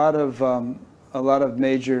 because a lot of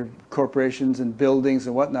major corporations and buildings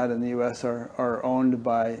and whatnot in the U.S. are owned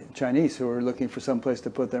by Chinese who are looking for some place to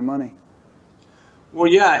put their money. Well,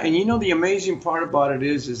 yeah, and you know the amazing part about it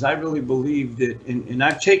is I really believe that, and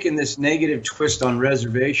I've taken this negative twist on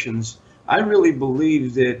reservations. I really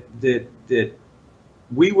believe that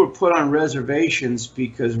we were put on reservations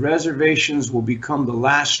because reservations will become the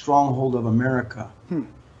last stronghold of America.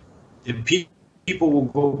 And people will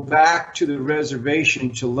go back to the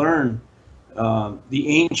reservation to learn the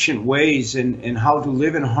ancient ways and how to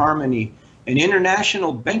live in harmony. And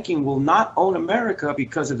international banking will not own America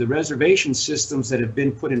because of the reservation systems that have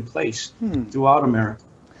been put in place throughout America.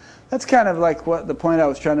 That's kind of like what the point I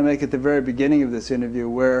was trying to make at the very beginning of this interview,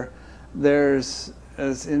 where there's,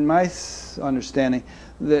 as in my understanding,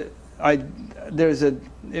 that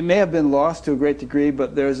it may have been lost to a great degree,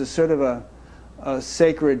 but there's a sort of a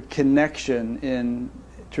sacred connection in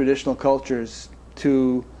traditional cultures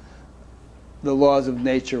to the laws of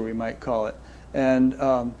nature, we might call it.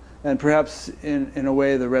 And perhaps in a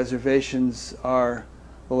way the reservations are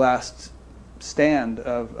the last stand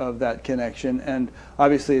of that connection. And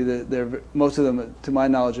obviously most of them, to my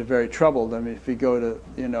knowledge, are very troubled. I mean, if you go to,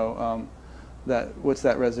 you know, what's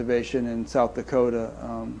that reservation in South Dakota?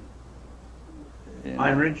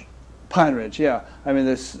 Pine Ridge? Pine Ridge, yeah. I mean,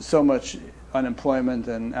 there's so much unemployment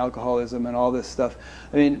and alcoholism and all this stuff.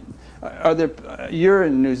 I mean, you're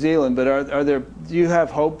in New Zealand, but do you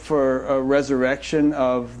have hope for a resurrection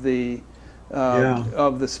of the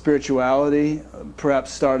spirituality,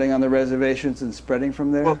 perhaps starting on the reservations and spreading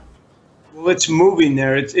from there? Well, it's moving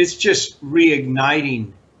there. It's just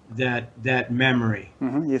reigniting that memory.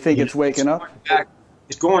 You think it's waking up?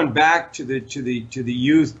 It's going back to the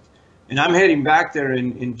youth, and I'm heading back there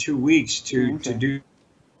in 2 weeks to do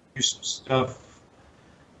some stuff.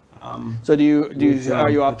 So are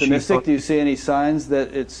you optimistic? Do you see any signs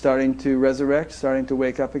that it's starting to resurrect, starting to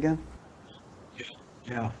wake up again?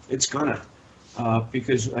 Yeah, it's gonna,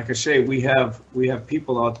 because like I say, we have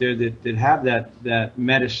people out there that have that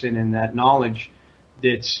medicine and that knowledge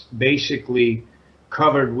that's basically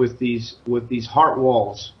covered with these heart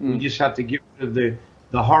walls. We just have to get rid of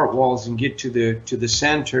the heart walls and get to the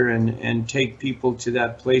center and take people to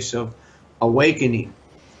that place of awakening.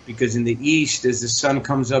 Because in the East, as the sun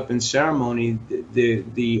comes up in ceremony,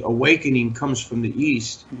 the awakening comes from the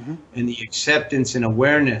East, and the acceptance and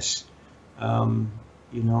awareness,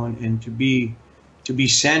 you know, and to be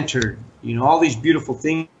centered. You know, all these beautiful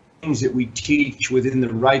things that we teach within the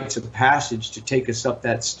rites of passage to take us up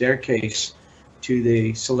that staircase to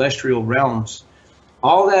the celestial realms.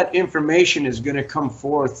 All that information is going to come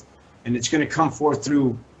forth, and it's going to come forth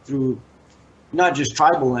through not just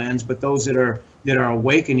tribal lands, but those that are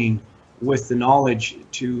awakening with the knowledge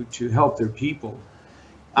to help their people.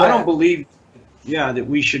 I don't believe, that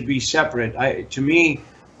we should be separate. To me,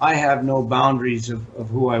 I have no boundaries of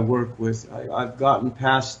who I work with. I've gotten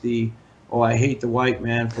past I hate the white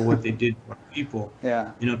man for what they did to our people.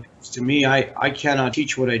 Yeah. You know, to me, I cannot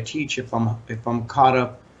teach what I teach if I'm caught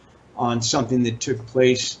up on something that took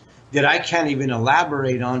place that I can't even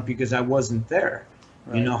elaborate on because I wasn't there.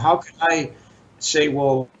 Right. You know, how can I say,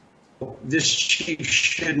 well, this chief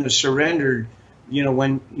shouldn't have surrendered, you know,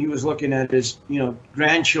 when he was looking at his, you know,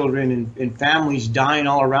 grandchildren and families dying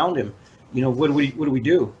all around him? You know, what do we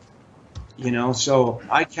do? You know, so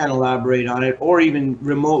I can't elaborate on it or even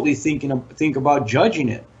remotely think about judging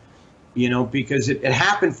it, you know, because it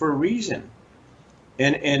happened for a reason.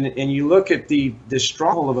 And you look at the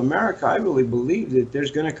stronghold of America, I really believe that there's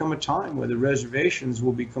going to come a time where the reservations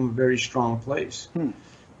will become a very strong place.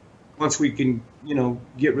 Once we can, you know,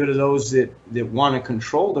 get rid of those that want to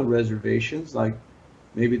control the reservations, like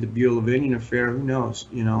maybe the Buell of Indian Affair, who knows,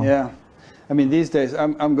 you know. Yeah. I mean, these days,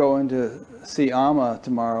 I'm going to see Amma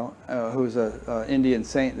tomorrow, who's an Indian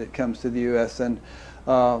saint that comes to the U.S., and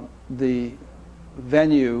the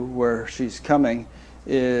venue where she's coming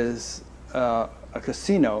is a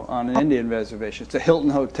casino on an Indian reservation. It's a Hilton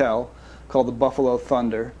Hotel called the Buffalo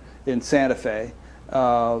Thunder in Santa Fe.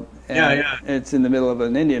 It's in the middle of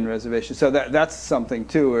an Indian reservation. So that's something,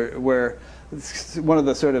 too, where it's one of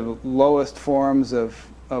the sort of lowest forms of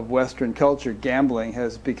Western culture, gambling,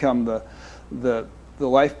 has become the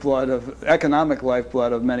lifeblood of, economic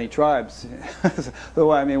lifeblood of many tribes.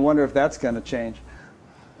 So I mean, wonder if that's going to change.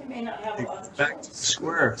 They may not have a lot of back to the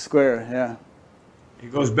square. Square, yeah.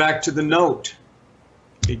 It goes back to the note.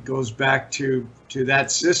 It goes back to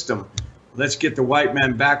that system. Let's get the white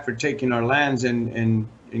man back for taking our lands and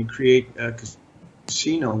create a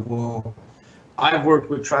casino. Well, I've worked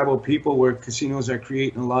with tribal people where casinos are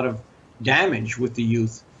creating a lot of damage with the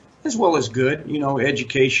youth, as well as good,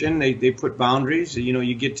 education. They put boundaries.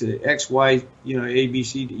 You get to X, Y, A, B,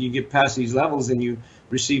 C. You get past these levels and you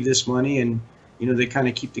receive this money, and they kind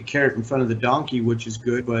of keep the carrot in front of the donkey, which is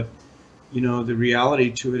good. But the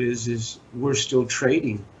reality to it is we're still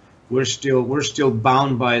trading. We're still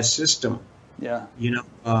bound by a system. Yeah.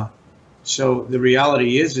 So the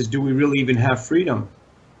reality is do we really even have freedom?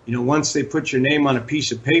 Once they put your name on a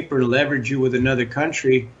piece of paper and leverage you with another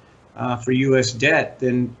country for U.S. debt,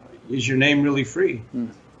 then is your name really free?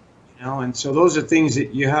 And so those are things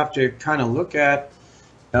that you have to kind of look at,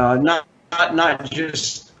 not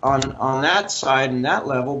just on that side and that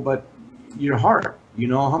level, but your heart.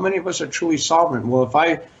 How many of us are truly sovereign? Well,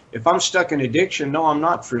 if I'm stuck in addiction, no, I'm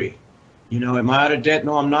not free. Am I out of debt?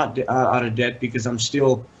 No, I'm not out of debt, because I'm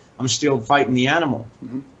still fighting the animal.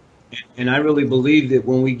 And I really believe that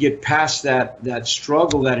when we get past that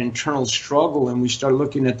struggle, that internal struggle, and we start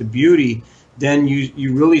looking at the beauty, then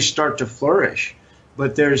you really start to flourish.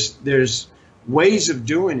 But there's ways of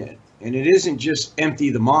doing it, and it isn't just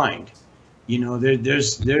empty the mind.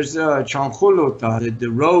 There's Chanjolota, the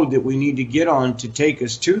road that we need to get on to take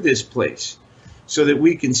us to this place, so that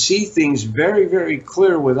we can see things very, very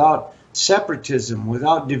clear without separatism,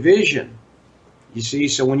 without division. You see,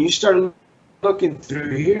 so when you start looking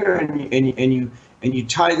through here and you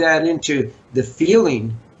tie that into the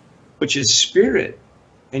feeling, which is spirit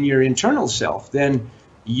and your internal self, then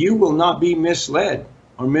you will not be misled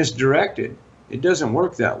or misdirected. It doesn't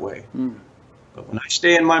work that way. But when I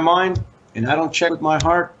stay in my mind and I don't check with my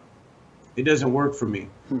heart, it doesn't work for me.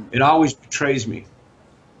 It always betrays me.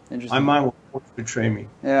 My mind will always betray me.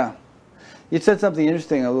 Yeah. You said something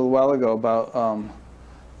interesting a little while ago about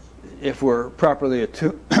if we're properly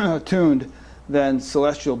attuned, then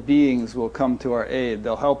celestial beings will come to our aid.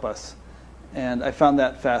 They'll help us. And I found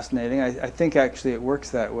that fascinating. I think actually it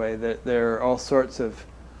works that way, that there are all sorts of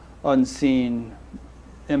unseen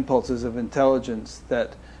impulses of intelligence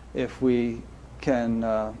that if we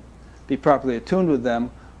can be properly attuned with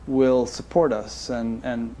them, will support us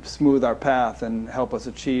and smooth our path and help us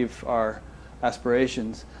achieve our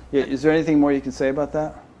aspirations. Is there anything more you can say about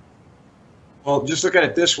that? Well, just look at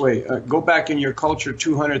it this way. Go back in your culture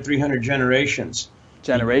 200, 300 generations.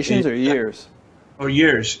 Generations or years? Or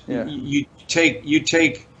years. Yeah. You take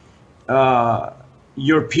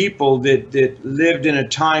your people that lived in a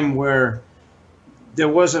time where there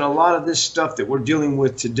wasn't a lot of this stuff that we're dealing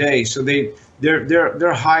with today. So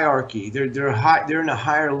their hierarchy, they're in a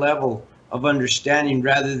higher level of understanding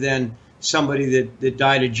rather than somebody that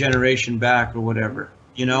died a generation back or whatever,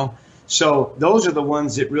 So those are the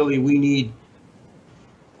ones that really we need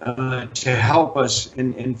to help us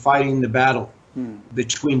in fighting the battle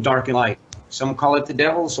between dark and light. Some call it the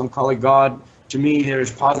devil, some call it God. To me,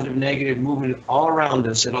 there's positive, negative movement all around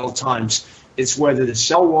us at all times. It's whether the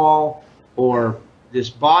cell wall or this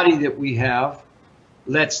body that we have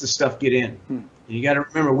lets the stuff get in. And you got to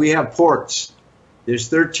remember, we have ports. There's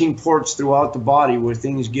 13 ports throughout the body where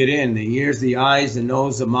things get in. The ears, the eyes, the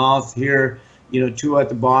nose, the mouth, here, 2 at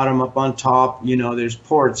the bottom, up on top, there's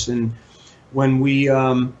ports. And when we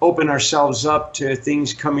open ourselves up to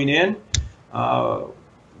things coming in,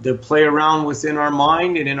 to play around within our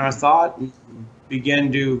mind and in our thought, and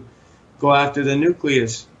begin to go after the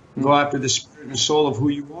nucleus, go after the spirit and soul of who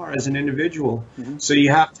you are as an individual. So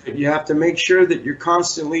you have to make sure that you're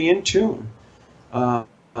constantly in tune.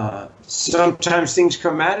 Sometimes things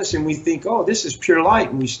come at us and we think, oh, this is pure light,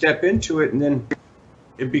 and we step into it, and then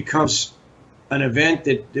it becomes an event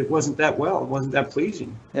that wasn't that well, it wasn't that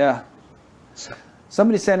pleasing. Yeah.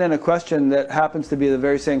 Somebody sent in a question that happens to be the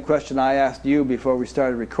very same question I asked you before we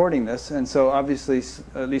started recording this, and so obviously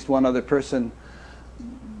at least one other person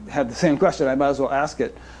had the same question. I might as well ask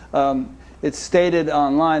it. It's stated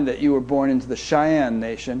online that you were born into the Cheyenne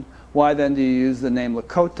Nation. Why then do you use the name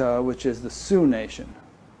Lakota, which is the Sioux Nation?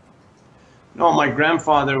 No, my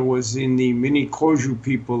grandfather was in the Minikoju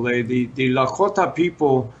people. The Lakota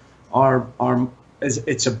people are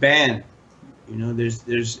it's a band.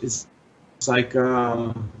 It's like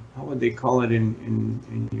how would they call it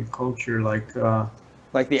in your culture, like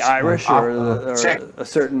the Irish or a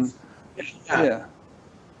certain yeah.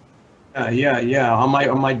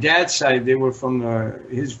 On my dad's side, they were from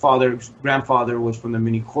his grandfather was from the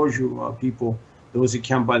Minikoju people, those that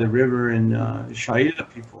camped by the river, and Shaila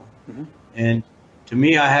people. And to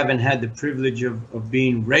me, I haven't had the privilege of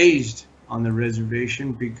being raised on the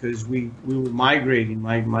reservation because we were migrating.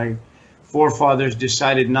 My forefathers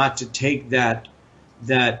decided not to take that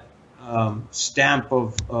stamp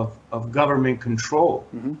of government control.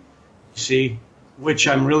 See, which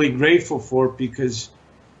I'm really grateful for, because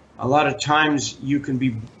a lot of times you can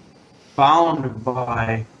be bound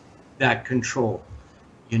by that control,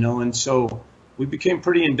 you know, and so we became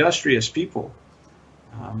pretty industrious people.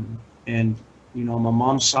 And, you know, my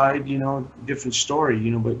mom's side, you know, different story,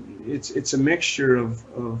 you know, but it's a mixture of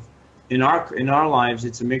in our lives,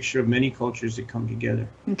 it's a mixture of many cultures that come together.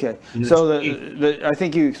 Okay, you know, so I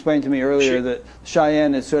think you explained to me earlier that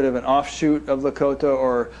Cheyenne is sort of an offshoot of Lakota,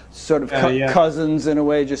 or sort of cousins in a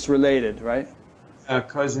way, just related, right?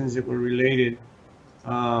 Cousins that were related,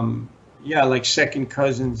 yeah, like second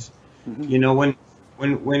cousins. You know, when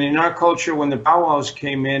in our culture, when the powwows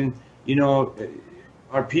came in, you know,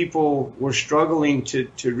 our people were struggling to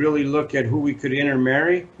really look at who we could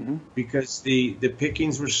intermarry, because the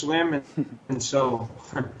pickings were slim, and so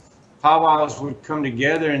powwows would come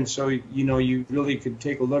together, and so, you know, you really could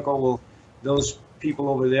take a look. Oh, well, those people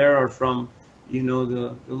over there are from, you know,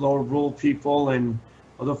 the lower rural people, and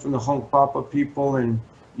although from the Honkpapa people, and,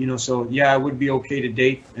 you know, so yeah, it would be okay to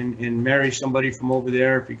date and marry somebody from over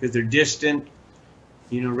there because they're distant,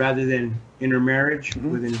 you know, rather than intermarriage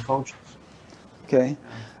within cultures. Okay.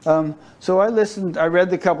 So I read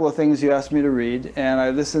the couple of things you asked me to read, and I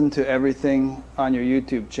listened to everything on your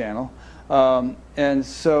YouTube channel. And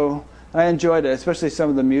so I enjoyed it, especially some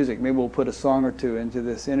of the music. Maybe we'll put a song or two into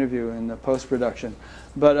this interview in the post-production.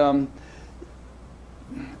 But,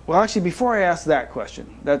 well, actually, before I ask that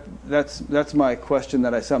question, that's my question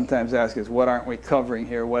that I sometimes ask is, what aren't we covering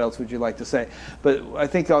here? What else would you like to say? But I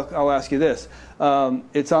think I'll ask you this.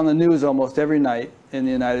 It's on the news almost every night in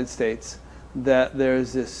the United States that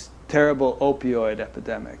there's this terrible opioid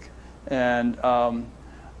epidemic, and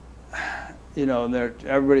you know,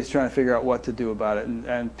 everybody's trying to figure out what to do about it,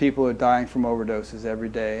 and people are dying from overdoses every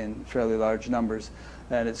day in fairly large numbers,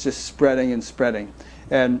 and it's just spreading and spreading.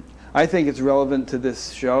 And I think it's relevant to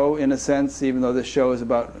this show in a sense, even though this show is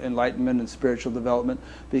about enlightenment and spiritual development,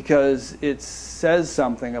 because it says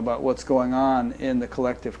something about what's going on in the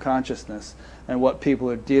collective consciousness and what people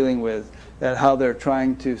are dealing with, and how they're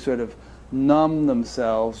trying to sort of numb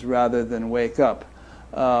themselves rather than wake up.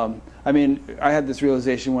 I mean, I had this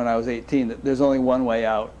realization when I was 18 that there's only one way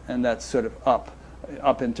out, and that's sort of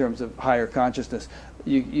up in terms of higher consciousness.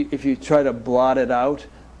 If you try to blot it out,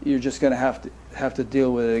 you're just going to have to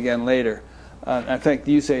deal with it again later. I think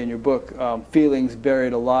you say in your book, feelings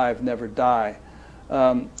buried alive never die.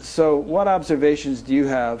 So what observations do you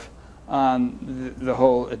have on the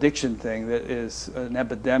whole addiction thing that is an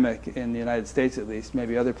epidemic in the United States, at least,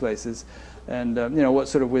 maybe other places, and you know, what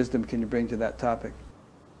sort of wisdom can you bring to that topic?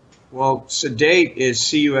 Well, sedate is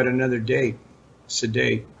see you at another date.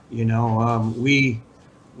 Sedate, you know, we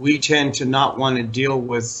tend to not want to deal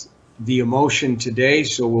with the emotion today,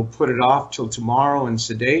 so we'll put it off till tomorrow and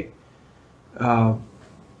sedate.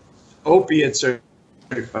 Opiates are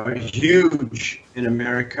huge in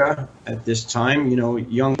America at this time. You know,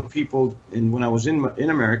 young people, and when I was in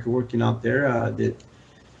America working out there, that,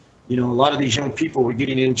 you know, a lot of these young people were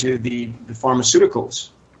getting into the pharmaceuticals.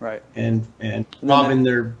 Right. And robbing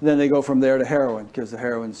their. Then they go from there to heroin because the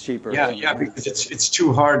heroin's cheaper. Yeah, because it's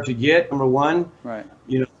too hard to get. Number one. Right.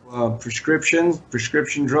 You know, prescription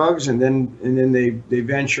drugs, and then they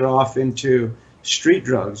venture off into street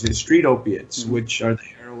drugs and street opiates, which are the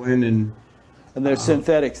heroin and there's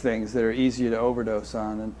synthetic things that are easier to overdose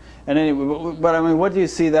on. And anyway, but I mean, what do you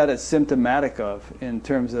see that as symptomatic of in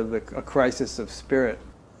terms of a crisis of spirit?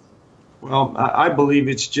 Well, I believe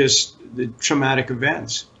it's just the traumatic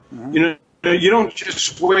events. You know, you don't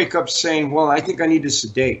just wake up saying, well, I think I need to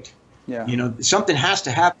sedate. Yeah. You know, something has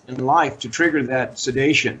to happen in life to trigger that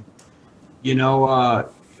sedation. You know,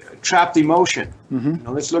 trapped emotion. You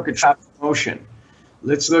know, let's look at trapped emotion.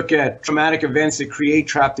 Let's look at traumatic events that create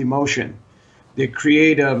trapped emotion. They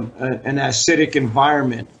create an acidic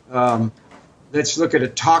environment. Let's look at a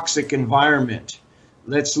toxic environment.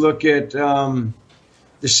 Let's look at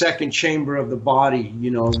the second chamber of the body.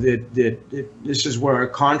 You know, that this is where our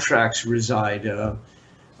contracts reside. The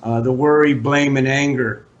worry, blame, and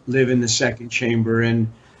anger live in the second chamber. And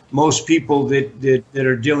most people that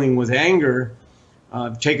are dealing with anger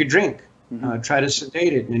take a drink, try to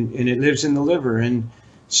sedate it, and it lives in the liver. And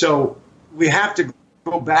so we have to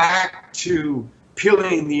go back to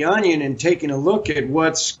peeling the onion and taking a look at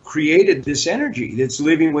what's created this energy that's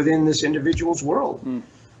living within this individual's world.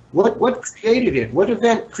 What created it? What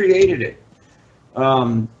event created it?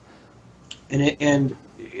 And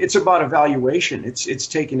it's about evaluation. It's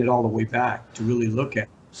taking it all the way back to really look at it.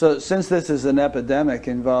 So since this is an epidemic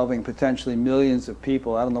involving potentially millions of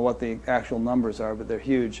people, I don't know what the actual numbers are, but they're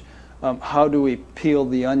huge. How do we peel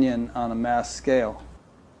the onion on a mass scale?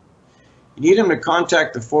 You need them to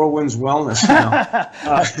contact the Four Winds Wellness now.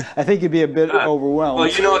 I think you'd be a bit overwhelmed.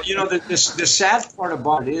 Well, the sad part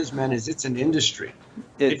about it is, man, is it's an industry.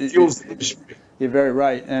 It fuels the industry. You're very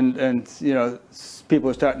right, and you know, people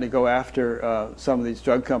are starting to go after some of these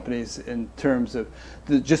drug companies in terms of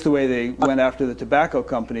just the way they went after the tobacco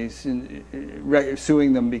companies,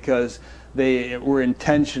 suing them because they were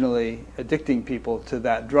intentionally addicting people to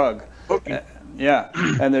that drug. Okay. Yeah,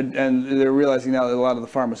 and they're realizing now that a lot of the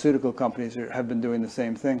pharmaceutical companies have been doing the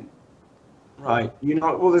same thing. Right. You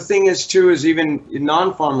know, well, the thing is too is even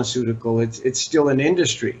non-pharmaceutical, it's still an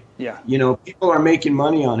industry. Yeah. You know, people are making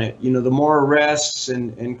money on it. You know, the more arrests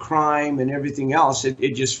and crime and everything else,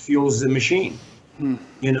 it just fuels the machine.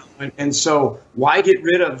 You know, and so why get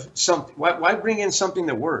rid of something? Why bring in something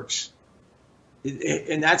that works?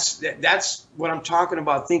 And that's what I'm talking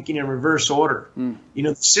about, thinking in reverse order. You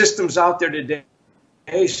know, the systems out there today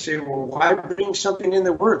say, well, why bring something in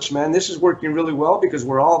that works, man? This is working really well because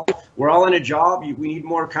we're all in a job. We need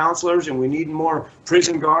more counselors and we need more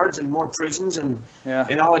prison guards and more prisons, and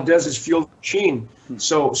all it does is fuel the machine.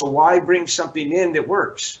 So why bring something in that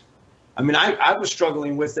works? I mean, I was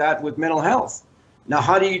struggling with that with mental health. Now,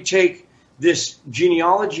 how do you take this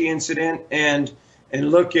genealogy incident and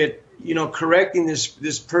look at, you know, correcting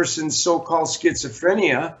this person's so-called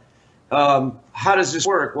schizophrenia? How does this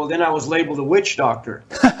work? Well, then I was labeled a witch doctor.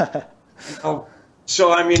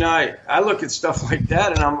 So, I mean, I look at stuff like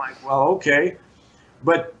that and I'm like, well, okay.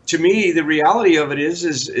 But to me, the reality of it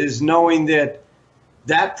is knowing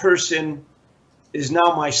that person is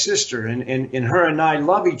now my sister, and her and I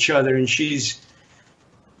love each other, and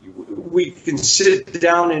we can sit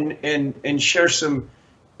down and share some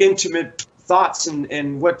intimate thoughts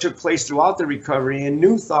and what took place throughout the recovery, and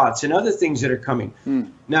new thoughts and other things that are coming.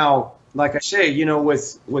 Now, like I say, you know,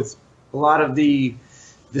 with a lot of the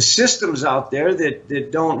systems out there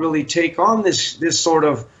that don't really take on this sort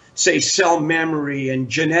of, say, cell memory and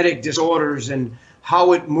genetic disorders and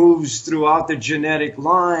how it moves throughout the genetic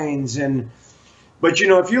lines. But, you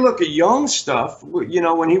know, if you look at Jung's stuff, you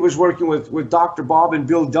know, when he was working with Dr. Bob and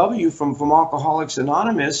Bill W. from Alcoholics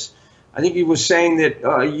Anonymous, I think he was saying that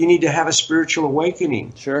you need to have a spiritual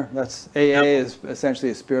awakening. Sure, that's AA is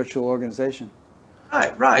essentially a spiritual organization.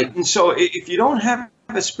 Right. And so if you don't have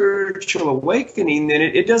a spiritual awakening, then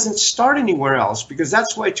it doesn't start anywhere else, because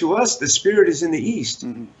that's why to us the spirit is in the East.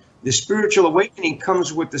 The spiritual awakening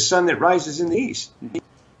comes with the sun that rises in the East.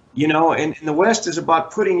 You know, and the West is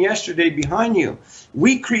about putting yesterday behind you.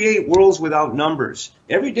 We create worlds without numbers.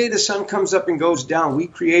 Every day the sun comes up and goes down, we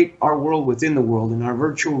create our world within the world, and our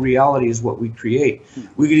virtual reality is what we create.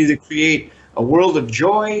 We could either create a world of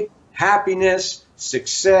joy, happiness,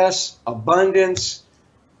 success, abundance.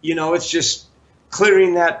 You know, it's just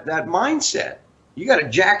clearing that mindset. You got to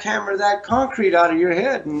jackhammer that concrete out of your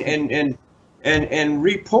head and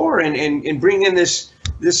re-pour and bring in this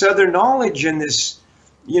other knowledge and this,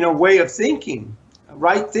 you know, way of thinking,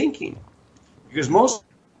 right thinking, because most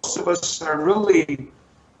of us are really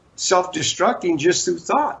self-destructing just through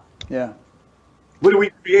thought. Yeah. What do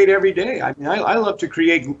we create every day? I mean, I love to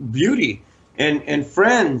create beauty and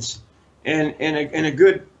friends and a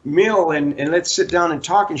good meal and let's sit down and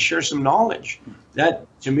talk and share some knowledge. That,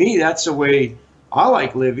 to me, that's the way I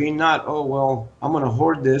like living. Not, oh well, I'm going to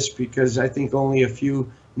hoard this because I think only a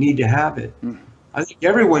few need to have it. I think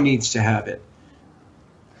everyone needs to have it.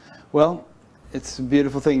 Well, it's a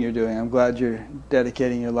beautiful thing you're doing. I'm glad you're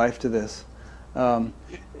dedicating your life to this.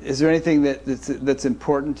 Is there anything that's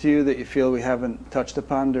important to you that you feel we haven't touched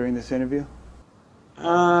upon during this interview?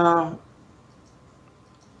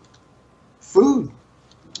 Food.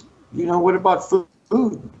 You know, what about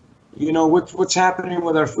food? You know, what's happening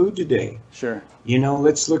with our food today? Sure. You know,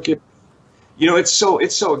 let's look at, you know, it's so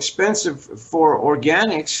expensive for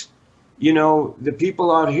organics. You know, the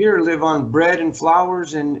people out here live on bread and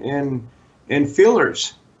flours and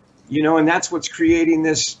fillers, you know, and that's what's creating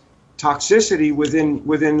this toxicity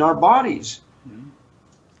within our bodies.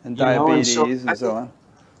 And diabetes, you know, and so on.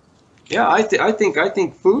 Yeah, I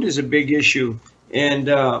think food is a big issue, and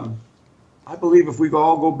I believe if we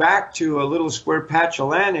all go back to a little square patch of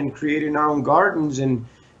land and creating our own gardens and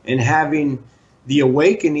having the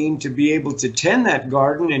awakening to be able to tend that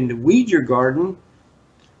garden and to weed your garden,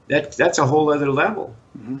 that's a whole other level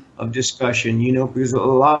of discussion, you know, because a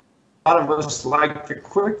lot of us like the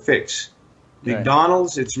quick fix. Right.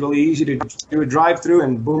 McDonald's, it's really easy to do a drive-through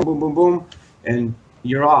and boom, boom, boom, boom, and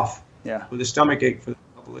you're off with a stomach ache for a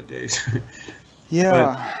couple of days.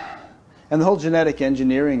 Yeah. And the whole genetic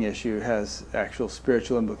engineering issue has actual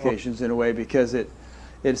spiritual implications in a way, because it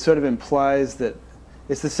sort of implies that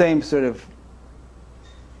it's the same sort of,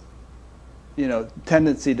 you know,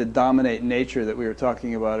 tendency to dominate nature that we were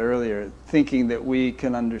talking about earlier, thinking that we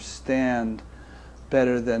can understand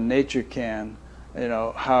better than nature can, you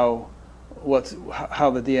know, how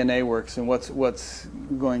the DNA works and what's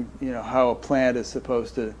going, you know, how a plant is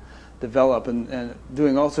supposed to develop, and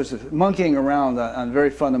doing all sorts of monkeying around on very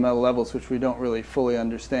fundamental levels which we don't really fully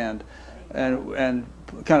understand, and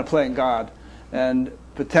kind of playing God, and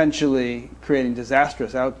potentially creating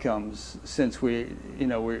disastrous outcomes, since we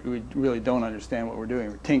really don't understand what we're doing.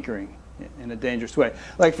 We're tinkering in a dangerous way.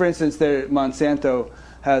 Like, for instance, Monsanto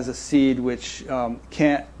has a seed which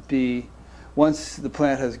can't be, once the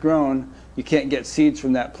plant has grown, you can't get seeds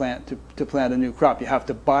from that plant to plant a new crop. You have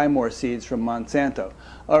to buy more seeds from Monsanto.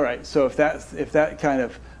 All right, so if that kind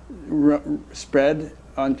of spread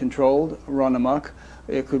uncontrolled, run amok,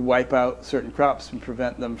 it could wipe out certain crops and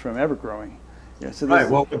prevent them from ever growing. Yeah, so right.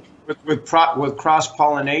 Well, with cross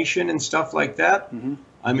pollination and stuff like that, mm-hmm.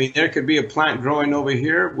 I mean, there could be a plant growing over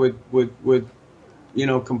here with you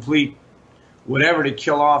know, complete whatever to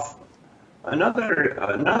kill off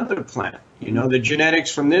another plant. You know, the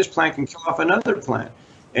genetics from this plant can kill off another plant.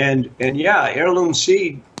 And yeah, heirloom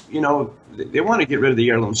seed, you know, they want to get rid of the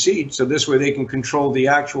heirloom seed, so this way they can control the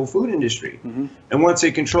actual food industry. Mm-hmm. And once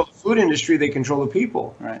they control the food industry, they control the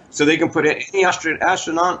people. Right. So they can put any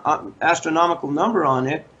astronomical number on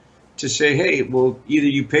it to say, hey, well, either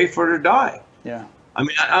you pay for it or die. Yeah. I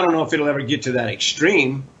mean, I don't know if it'll ever get to that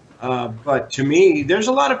extreme, but to me, there's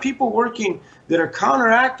a lot of people working that are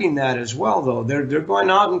counteracting that as well, though. They're going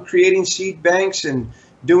out and creating seed banks and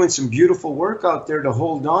doing some beautiful work out there to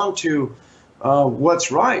hold on to what's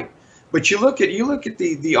right. But you look at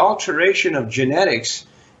the alteration of genetics.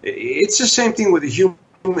 It's the same thing with a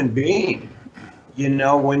human being. You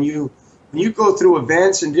know, when you go through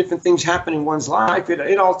events and different things happen in one's life,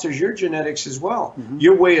 it alters your genetics as well. Mm-hmm.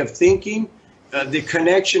 Your way of thinking, the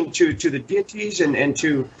connection to the deities and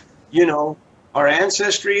to, you know, our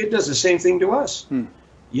ancestry, it does the same thing to us.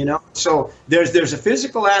 You know, so there's a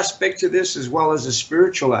physical aspect to this as well as a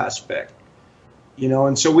spiritual aspect. You know,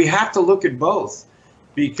 and so we have to look at both,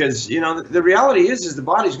 because, you know, the reality is the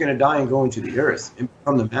body's going to die and go into the earth and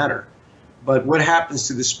become the matter. But what happens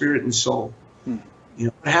to the spirit and soul? You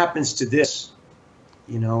know, what happens to this?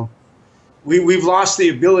 You know, we've lost the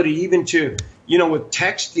ability even to, you know, with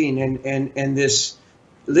texting and this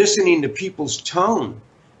listening to people's tone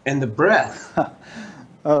and the breath.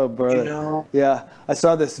 Oh, brother. You know? Yeah. I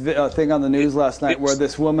saw this thing on the news last night where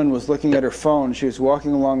this woman was looking at her phone. She was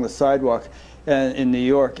walking along the sidewalk in New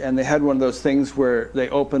York, and they had one of those things where they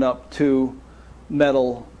open up two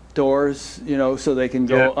metal doors, you know, so they can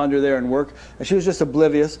go under there and work. And she was just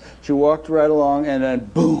oblivious. She walked right along, and then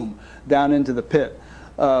boom, down into the pit.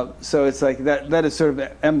 So it's like that is sort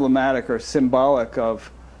of emblematic or symbolic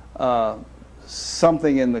of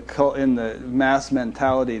something in the mass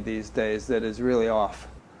mentality these days that is really off.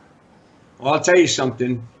 Well, I'll tell you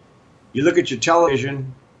something. You look at your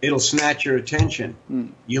television, it'll snatch your attention.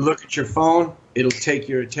 You look at your phone, it'll take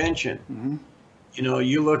your attention. Mm-hmm. You know,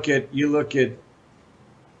 you look at,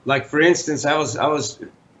 like, for instance, I was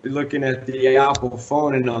looking at the Apple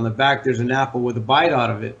phone, and on the back there's an apple with a bite out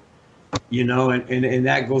of it. You know, and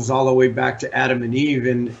that goes all the way back to Adam and Eve,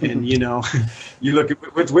 and you know, you look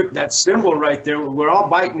at with that symbol right there. We're all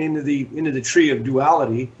biting into the tree of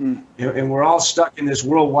duality, and we're all stuck in this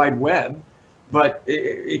World Wide Web. But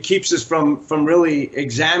it keeps us from really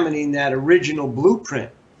examining that original blueprint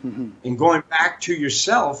and going back to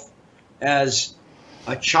yourself as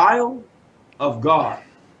a child of God,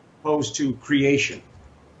 opposed to creation.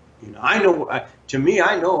 You know, I know. To me,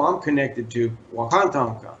 I know I'm connected to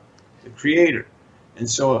Wakantanka, the Creator, and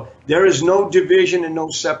so there is no division and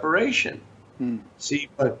no separation. See,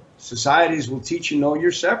 but societies will teach you, no,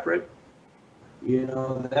 you're separate. You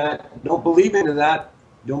know, that don't believe into that.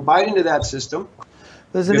 Don't bite into that system.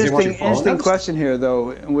 There's an interesting question here,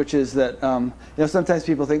 though, which is that you know, sometimes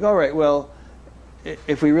people think, all right, well,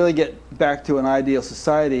 if we really get back to an ideal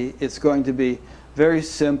society, it's going to be very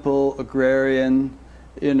simple, agrarian,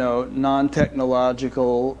 you know,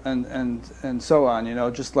 non-technological, and so on, you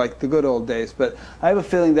know, just like the good old days. But I have a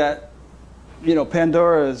feeling that, you know,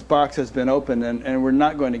 Pandora's box has been opened, and we're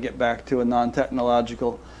not going to get back to a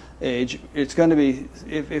non-technological age. It's going to be,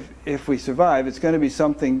 if we survive, it's going to be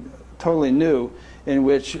something totally new, in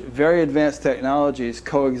which very advanced technologies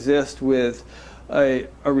coexist with a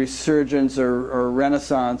resurgence or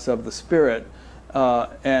renaissance of the spirit,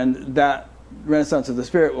 and that renaissance of the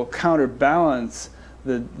spirit will counterbalance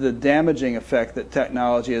the damaging effect that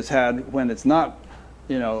technology has had when it's not,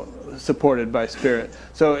 you know, supported by spirit.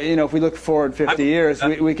 So, you know, if we look forward 50 years,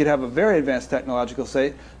 we could have a very advanced technological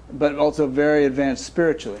state, but also very advanced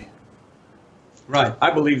spiritually. Right.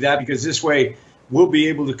 I believe that, because this way we'll be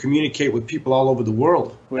able to communicate with people all over the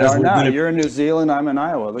world. We are now. You're in New Zealand, I'm in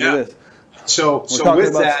Iowa. Look at this. So we're talking with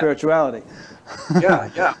about that, spirituality.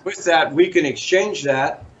 yeah. With that, we can exchange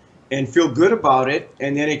that and feel good about it,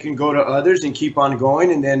 and then it can go to others and keep on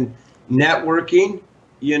going, and then networking.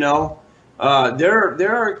 You know,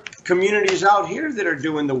 there are communities out here that are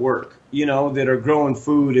doing the work. You know, that are growing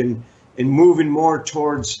food and moving more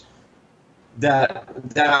towards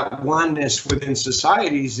that oneness within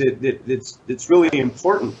societies that's really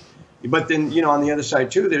important. But then, you know, on the other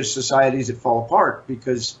side too, there's societies that fall apart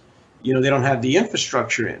because, you know, they don't have the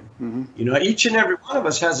infrastructure in. Mm-hmm. You know, each and every one of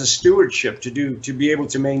us has a stewardship to be able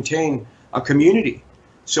to maintain a community.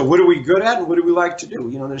 So what are we good at and what do we like to do?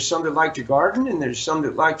 You know, there's some that like to garden, and there's some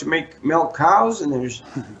that like to milk cows, and there's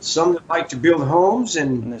some that like to build homes,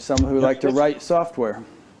 and there's some who like to write software.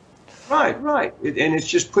 Right. And it's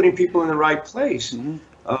just putting people in the right place. Mm-hmm.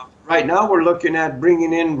 Right now we're looking at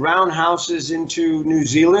bringing in roundhouses into New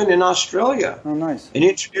Zealand and Australia. Oh, nice. And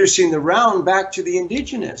introducing the round back to the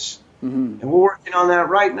indigenous. Mm-hmm. And we're working on that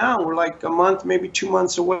right now. We're like a month, maybe 2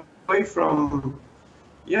 months away from,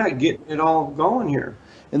 getting it all going here.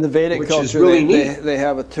 In the Vedic culture, really they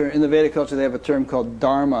have a term. In the Vedic culture, they have a term called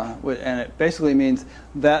dharma, and it basically means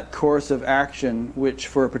that course of action which,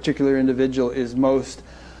 for a particular individual, is most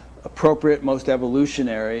appropriate, most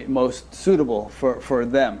evolutionary, most suitable for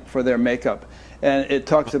them, for their makeup. And it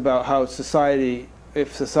talks about how society,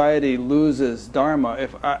 if society loses dharma,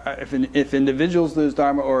 if individuals lose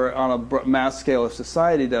dharma, or on a mass scale if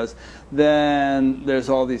society does, then there's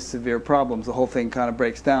all these severe problems. The whole thing kind of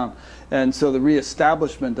breaks down. And so the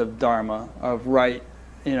reestablishment of dharma, of right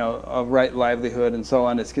livelihood and so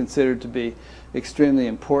on, is considered to be extremely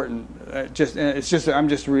important. I'm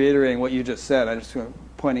just reiterating what you just said. I just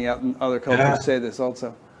pointing out in other cultures say this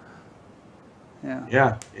also.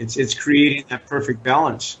 Yeah, it's creating that perfect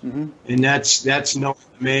balance, mm-hmm. and that's knowing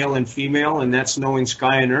male and female, and that's knowing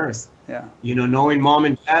sky and earth. Yeah, you know, knowing mom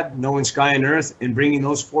and dad, knowing sky and earth, and bringing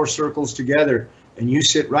those four circles together, and you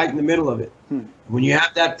sit right in the middle of it. When you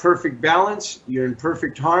have that perfect balance, you're in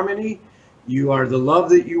perfect harmony. You are the love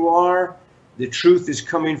that you are. The truth is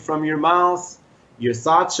coming from your mouth. Your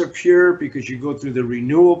thoughts are pure because you go through the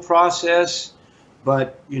renewal process.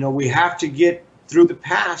 But, you know, we have to get through the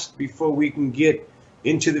past before we can get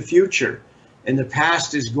into the future. And the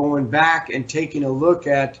past is going back and taking a look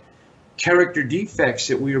at character defects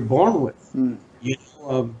that we are born with.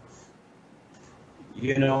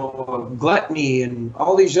 Gluttony and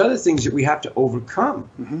all these other things that we have to overcome.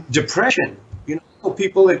 Mm-hmm. Depression. You know,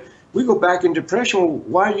 people that we go back in depression. Well,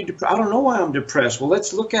 why are you depressed? I don't know why I'm depressed. Well,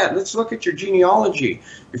 let's look at your genealogy.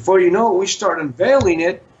 Before you know it, we start unveiling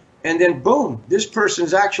it. And then, boom, this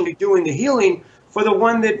person's actually doing the healing for the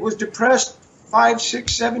one that was depressed 5,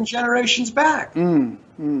 6, 7 generations back.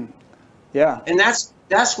 Yeah. And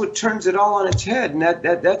that's what turns it all on its head. And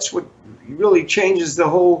that's what really changes the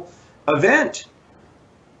whole event.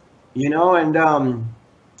 You know,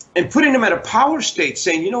 and putting them at a power state,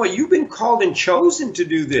 saying, you know what, you've been called and chosen to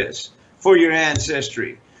do this for your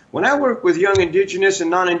ancestry. When I work with young Indigenous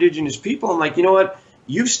and non-Indigenous people, I'm like, you know what,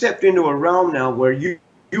 you've stepped into a realm now where you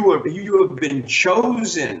have been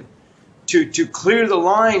chosen to clear the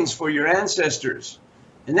lines for your ancestors.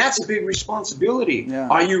 And that's a big responsibility. Yeah.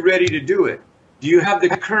 Are you ready to do it? Do you have the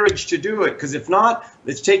courage to do it? Because if not,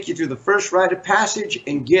 let's take you through the first rite of passage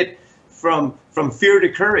and get from fear to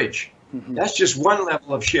courage. Mm-hmm. That's just one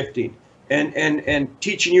level of shifting. And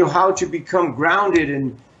teaching you how to become grounded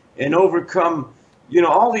and overcome, you know,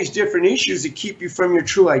 all these different issues that keep you from your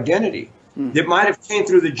true identity that might have came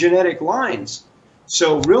through the genetic lines.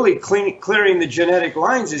 So really clearing the genetic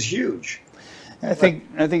lines is huge. I think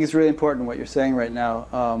it's really important what you're saying right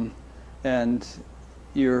now, and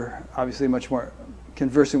you're obviously much more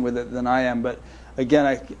conversant with it than I am. But again,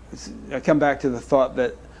 I come back to the thought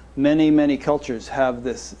that many cultures have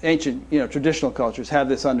this, ancient, traditional cultures have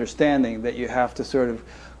this understanding that you have to sort of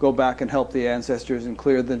go back and help the ancestors and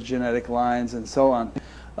clear the genetic lines and so on,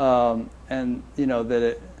 and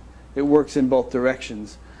that it works in both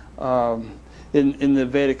directions. In the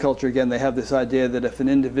Vedic culture, again, they have this idea that if an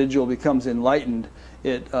individual becomes enlightened,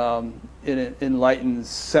 it enlightens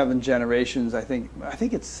 7 generations. I think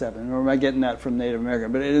it's 7, or am I getting that from Native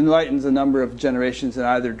American? But it enlightens a number of generations in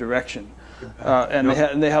either direction.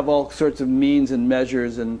 And they have all sorts of means and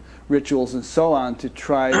measures and rituals and so on to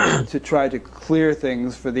try to clear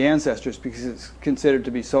things for the ancestors, because it's considered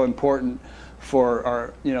to be so important for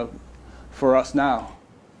our, for us now,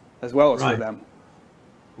 as well as for them.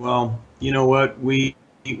 Well, you know what, we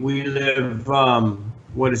live,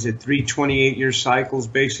 what is it, 328-year cycles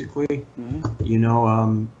basically.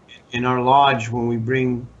 Mm-hmm. In our lodge, when we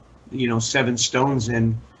bring 7 stones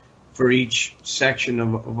in for each section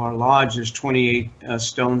of our lodge, there's 28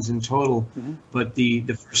 stones in total. Mm-hmm. But the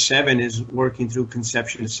first 7 is working through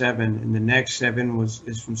conception to 7, and the next 7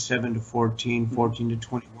 is from 7 to 14, 14 to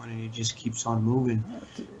 21, and it just keeps on moving.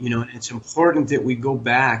 And it's important that we go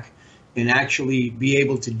back and actually be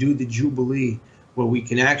able to do the Jubilee, where we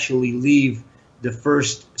can actually leave the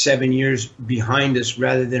first 7 years behind us,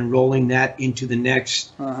 rather than rolling that into the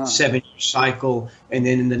next 7-year cycle, and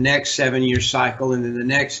then in the next 7-year cycle, and then the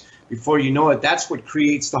next. Before you know it, that's what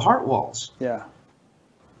creates the heart walls. Yeah.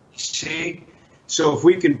 See? So if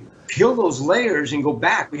we can peel those layers and go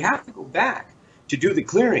back, we have to go back to do the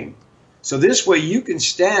clearing. So this way you can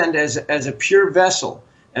stand as a pure vessel,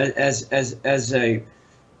 as a,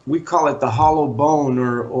 we call it the hollow bone,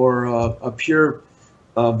 or a pure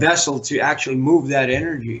vessel to actually move that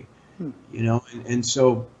energy. And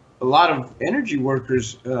so a lot of energy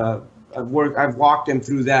workers, I've walked them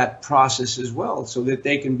through that process as well, so that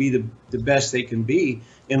they can be the best they can be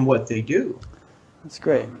in what they do. That's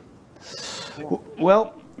great.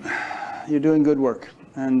 Well, you're doing good work,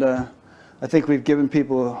 and I think we've given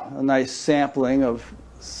people a nice sampling of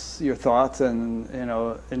your thoughts and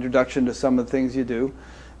introduction to some of the things you do.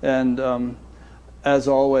 And as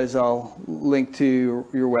always, I'll link to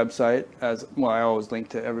your website. I always link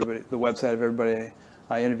to the website of everybody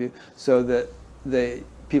I interview, so that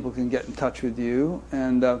people can get in touch with you.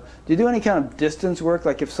 And do you do any kind of distance work?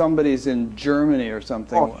 Like if somebody's in Germany or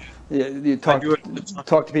something, you talk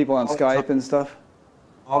to people on Skype and stuff?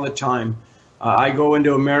 All the time. I go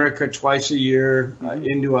into America twice a year,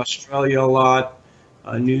 into Australia a lot,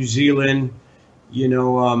 New Zealand.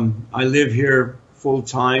 I live here full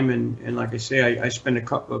time, and like I say, I spend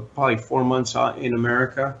probably 4 months in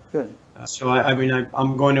America. Good. So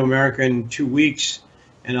I'm going to America in 2 weeks.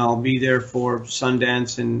 And I'll be there for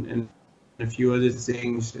Sundance and a few other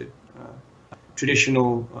things,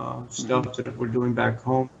 traditional stuff that we're doing back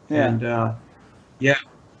home. Yeah. And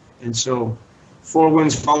and so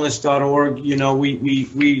fourwindswellness.org,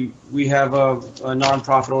 we have a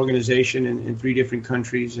nonprofit organization in 3 different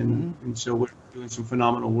countries, and so we're doing some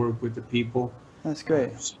phenomenal work with the people. That's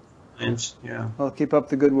great. Yeah. Well, keep up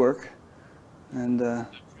the good work, and this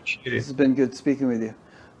has been good speaking with you.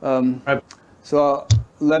 So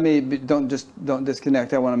don't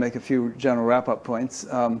disconnect. I want to make a few general wrap-up points.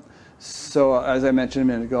 So as I mentioned a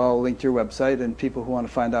minute ago, I'll link to your website, and people who want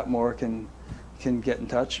to find out more can get in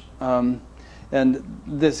touch. And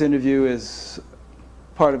this interview is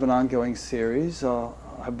part of an ongoing series.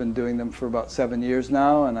 I've been doing them for about 7 years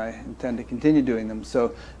now, and I intend to continue doing them.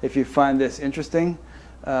 So if you find this interesting,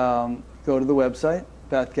 go to the website,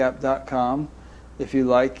 batgap.com. If you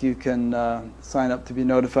like, you can sign up to be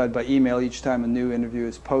notified by email each time a new interview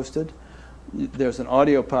is posted. There's an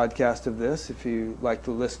audio podcast of this if you like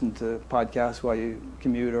to listen to podcasts while you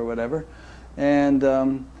commute or whatever. And,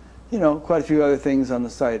 quite a few other things on the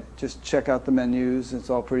site. Just check out the menus.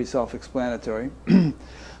 It's all pretty self-explanatory.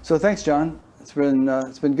 So thanks, John. It's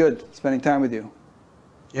been good spending time with you.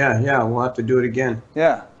 Yeah, we'll have to do it again.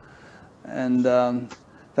 Yeah. And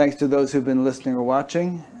thanks to those who've been listening or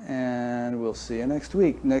watching. And we'll see you next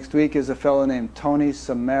week. Next week is a fellow named Tony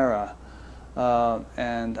Samara.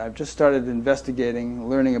 And I've just started investigating,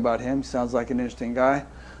 learning about him. Sounds like an interesting guy.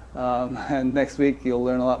 And next week you'll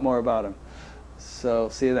learn a lot more about him. So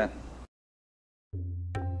see you then.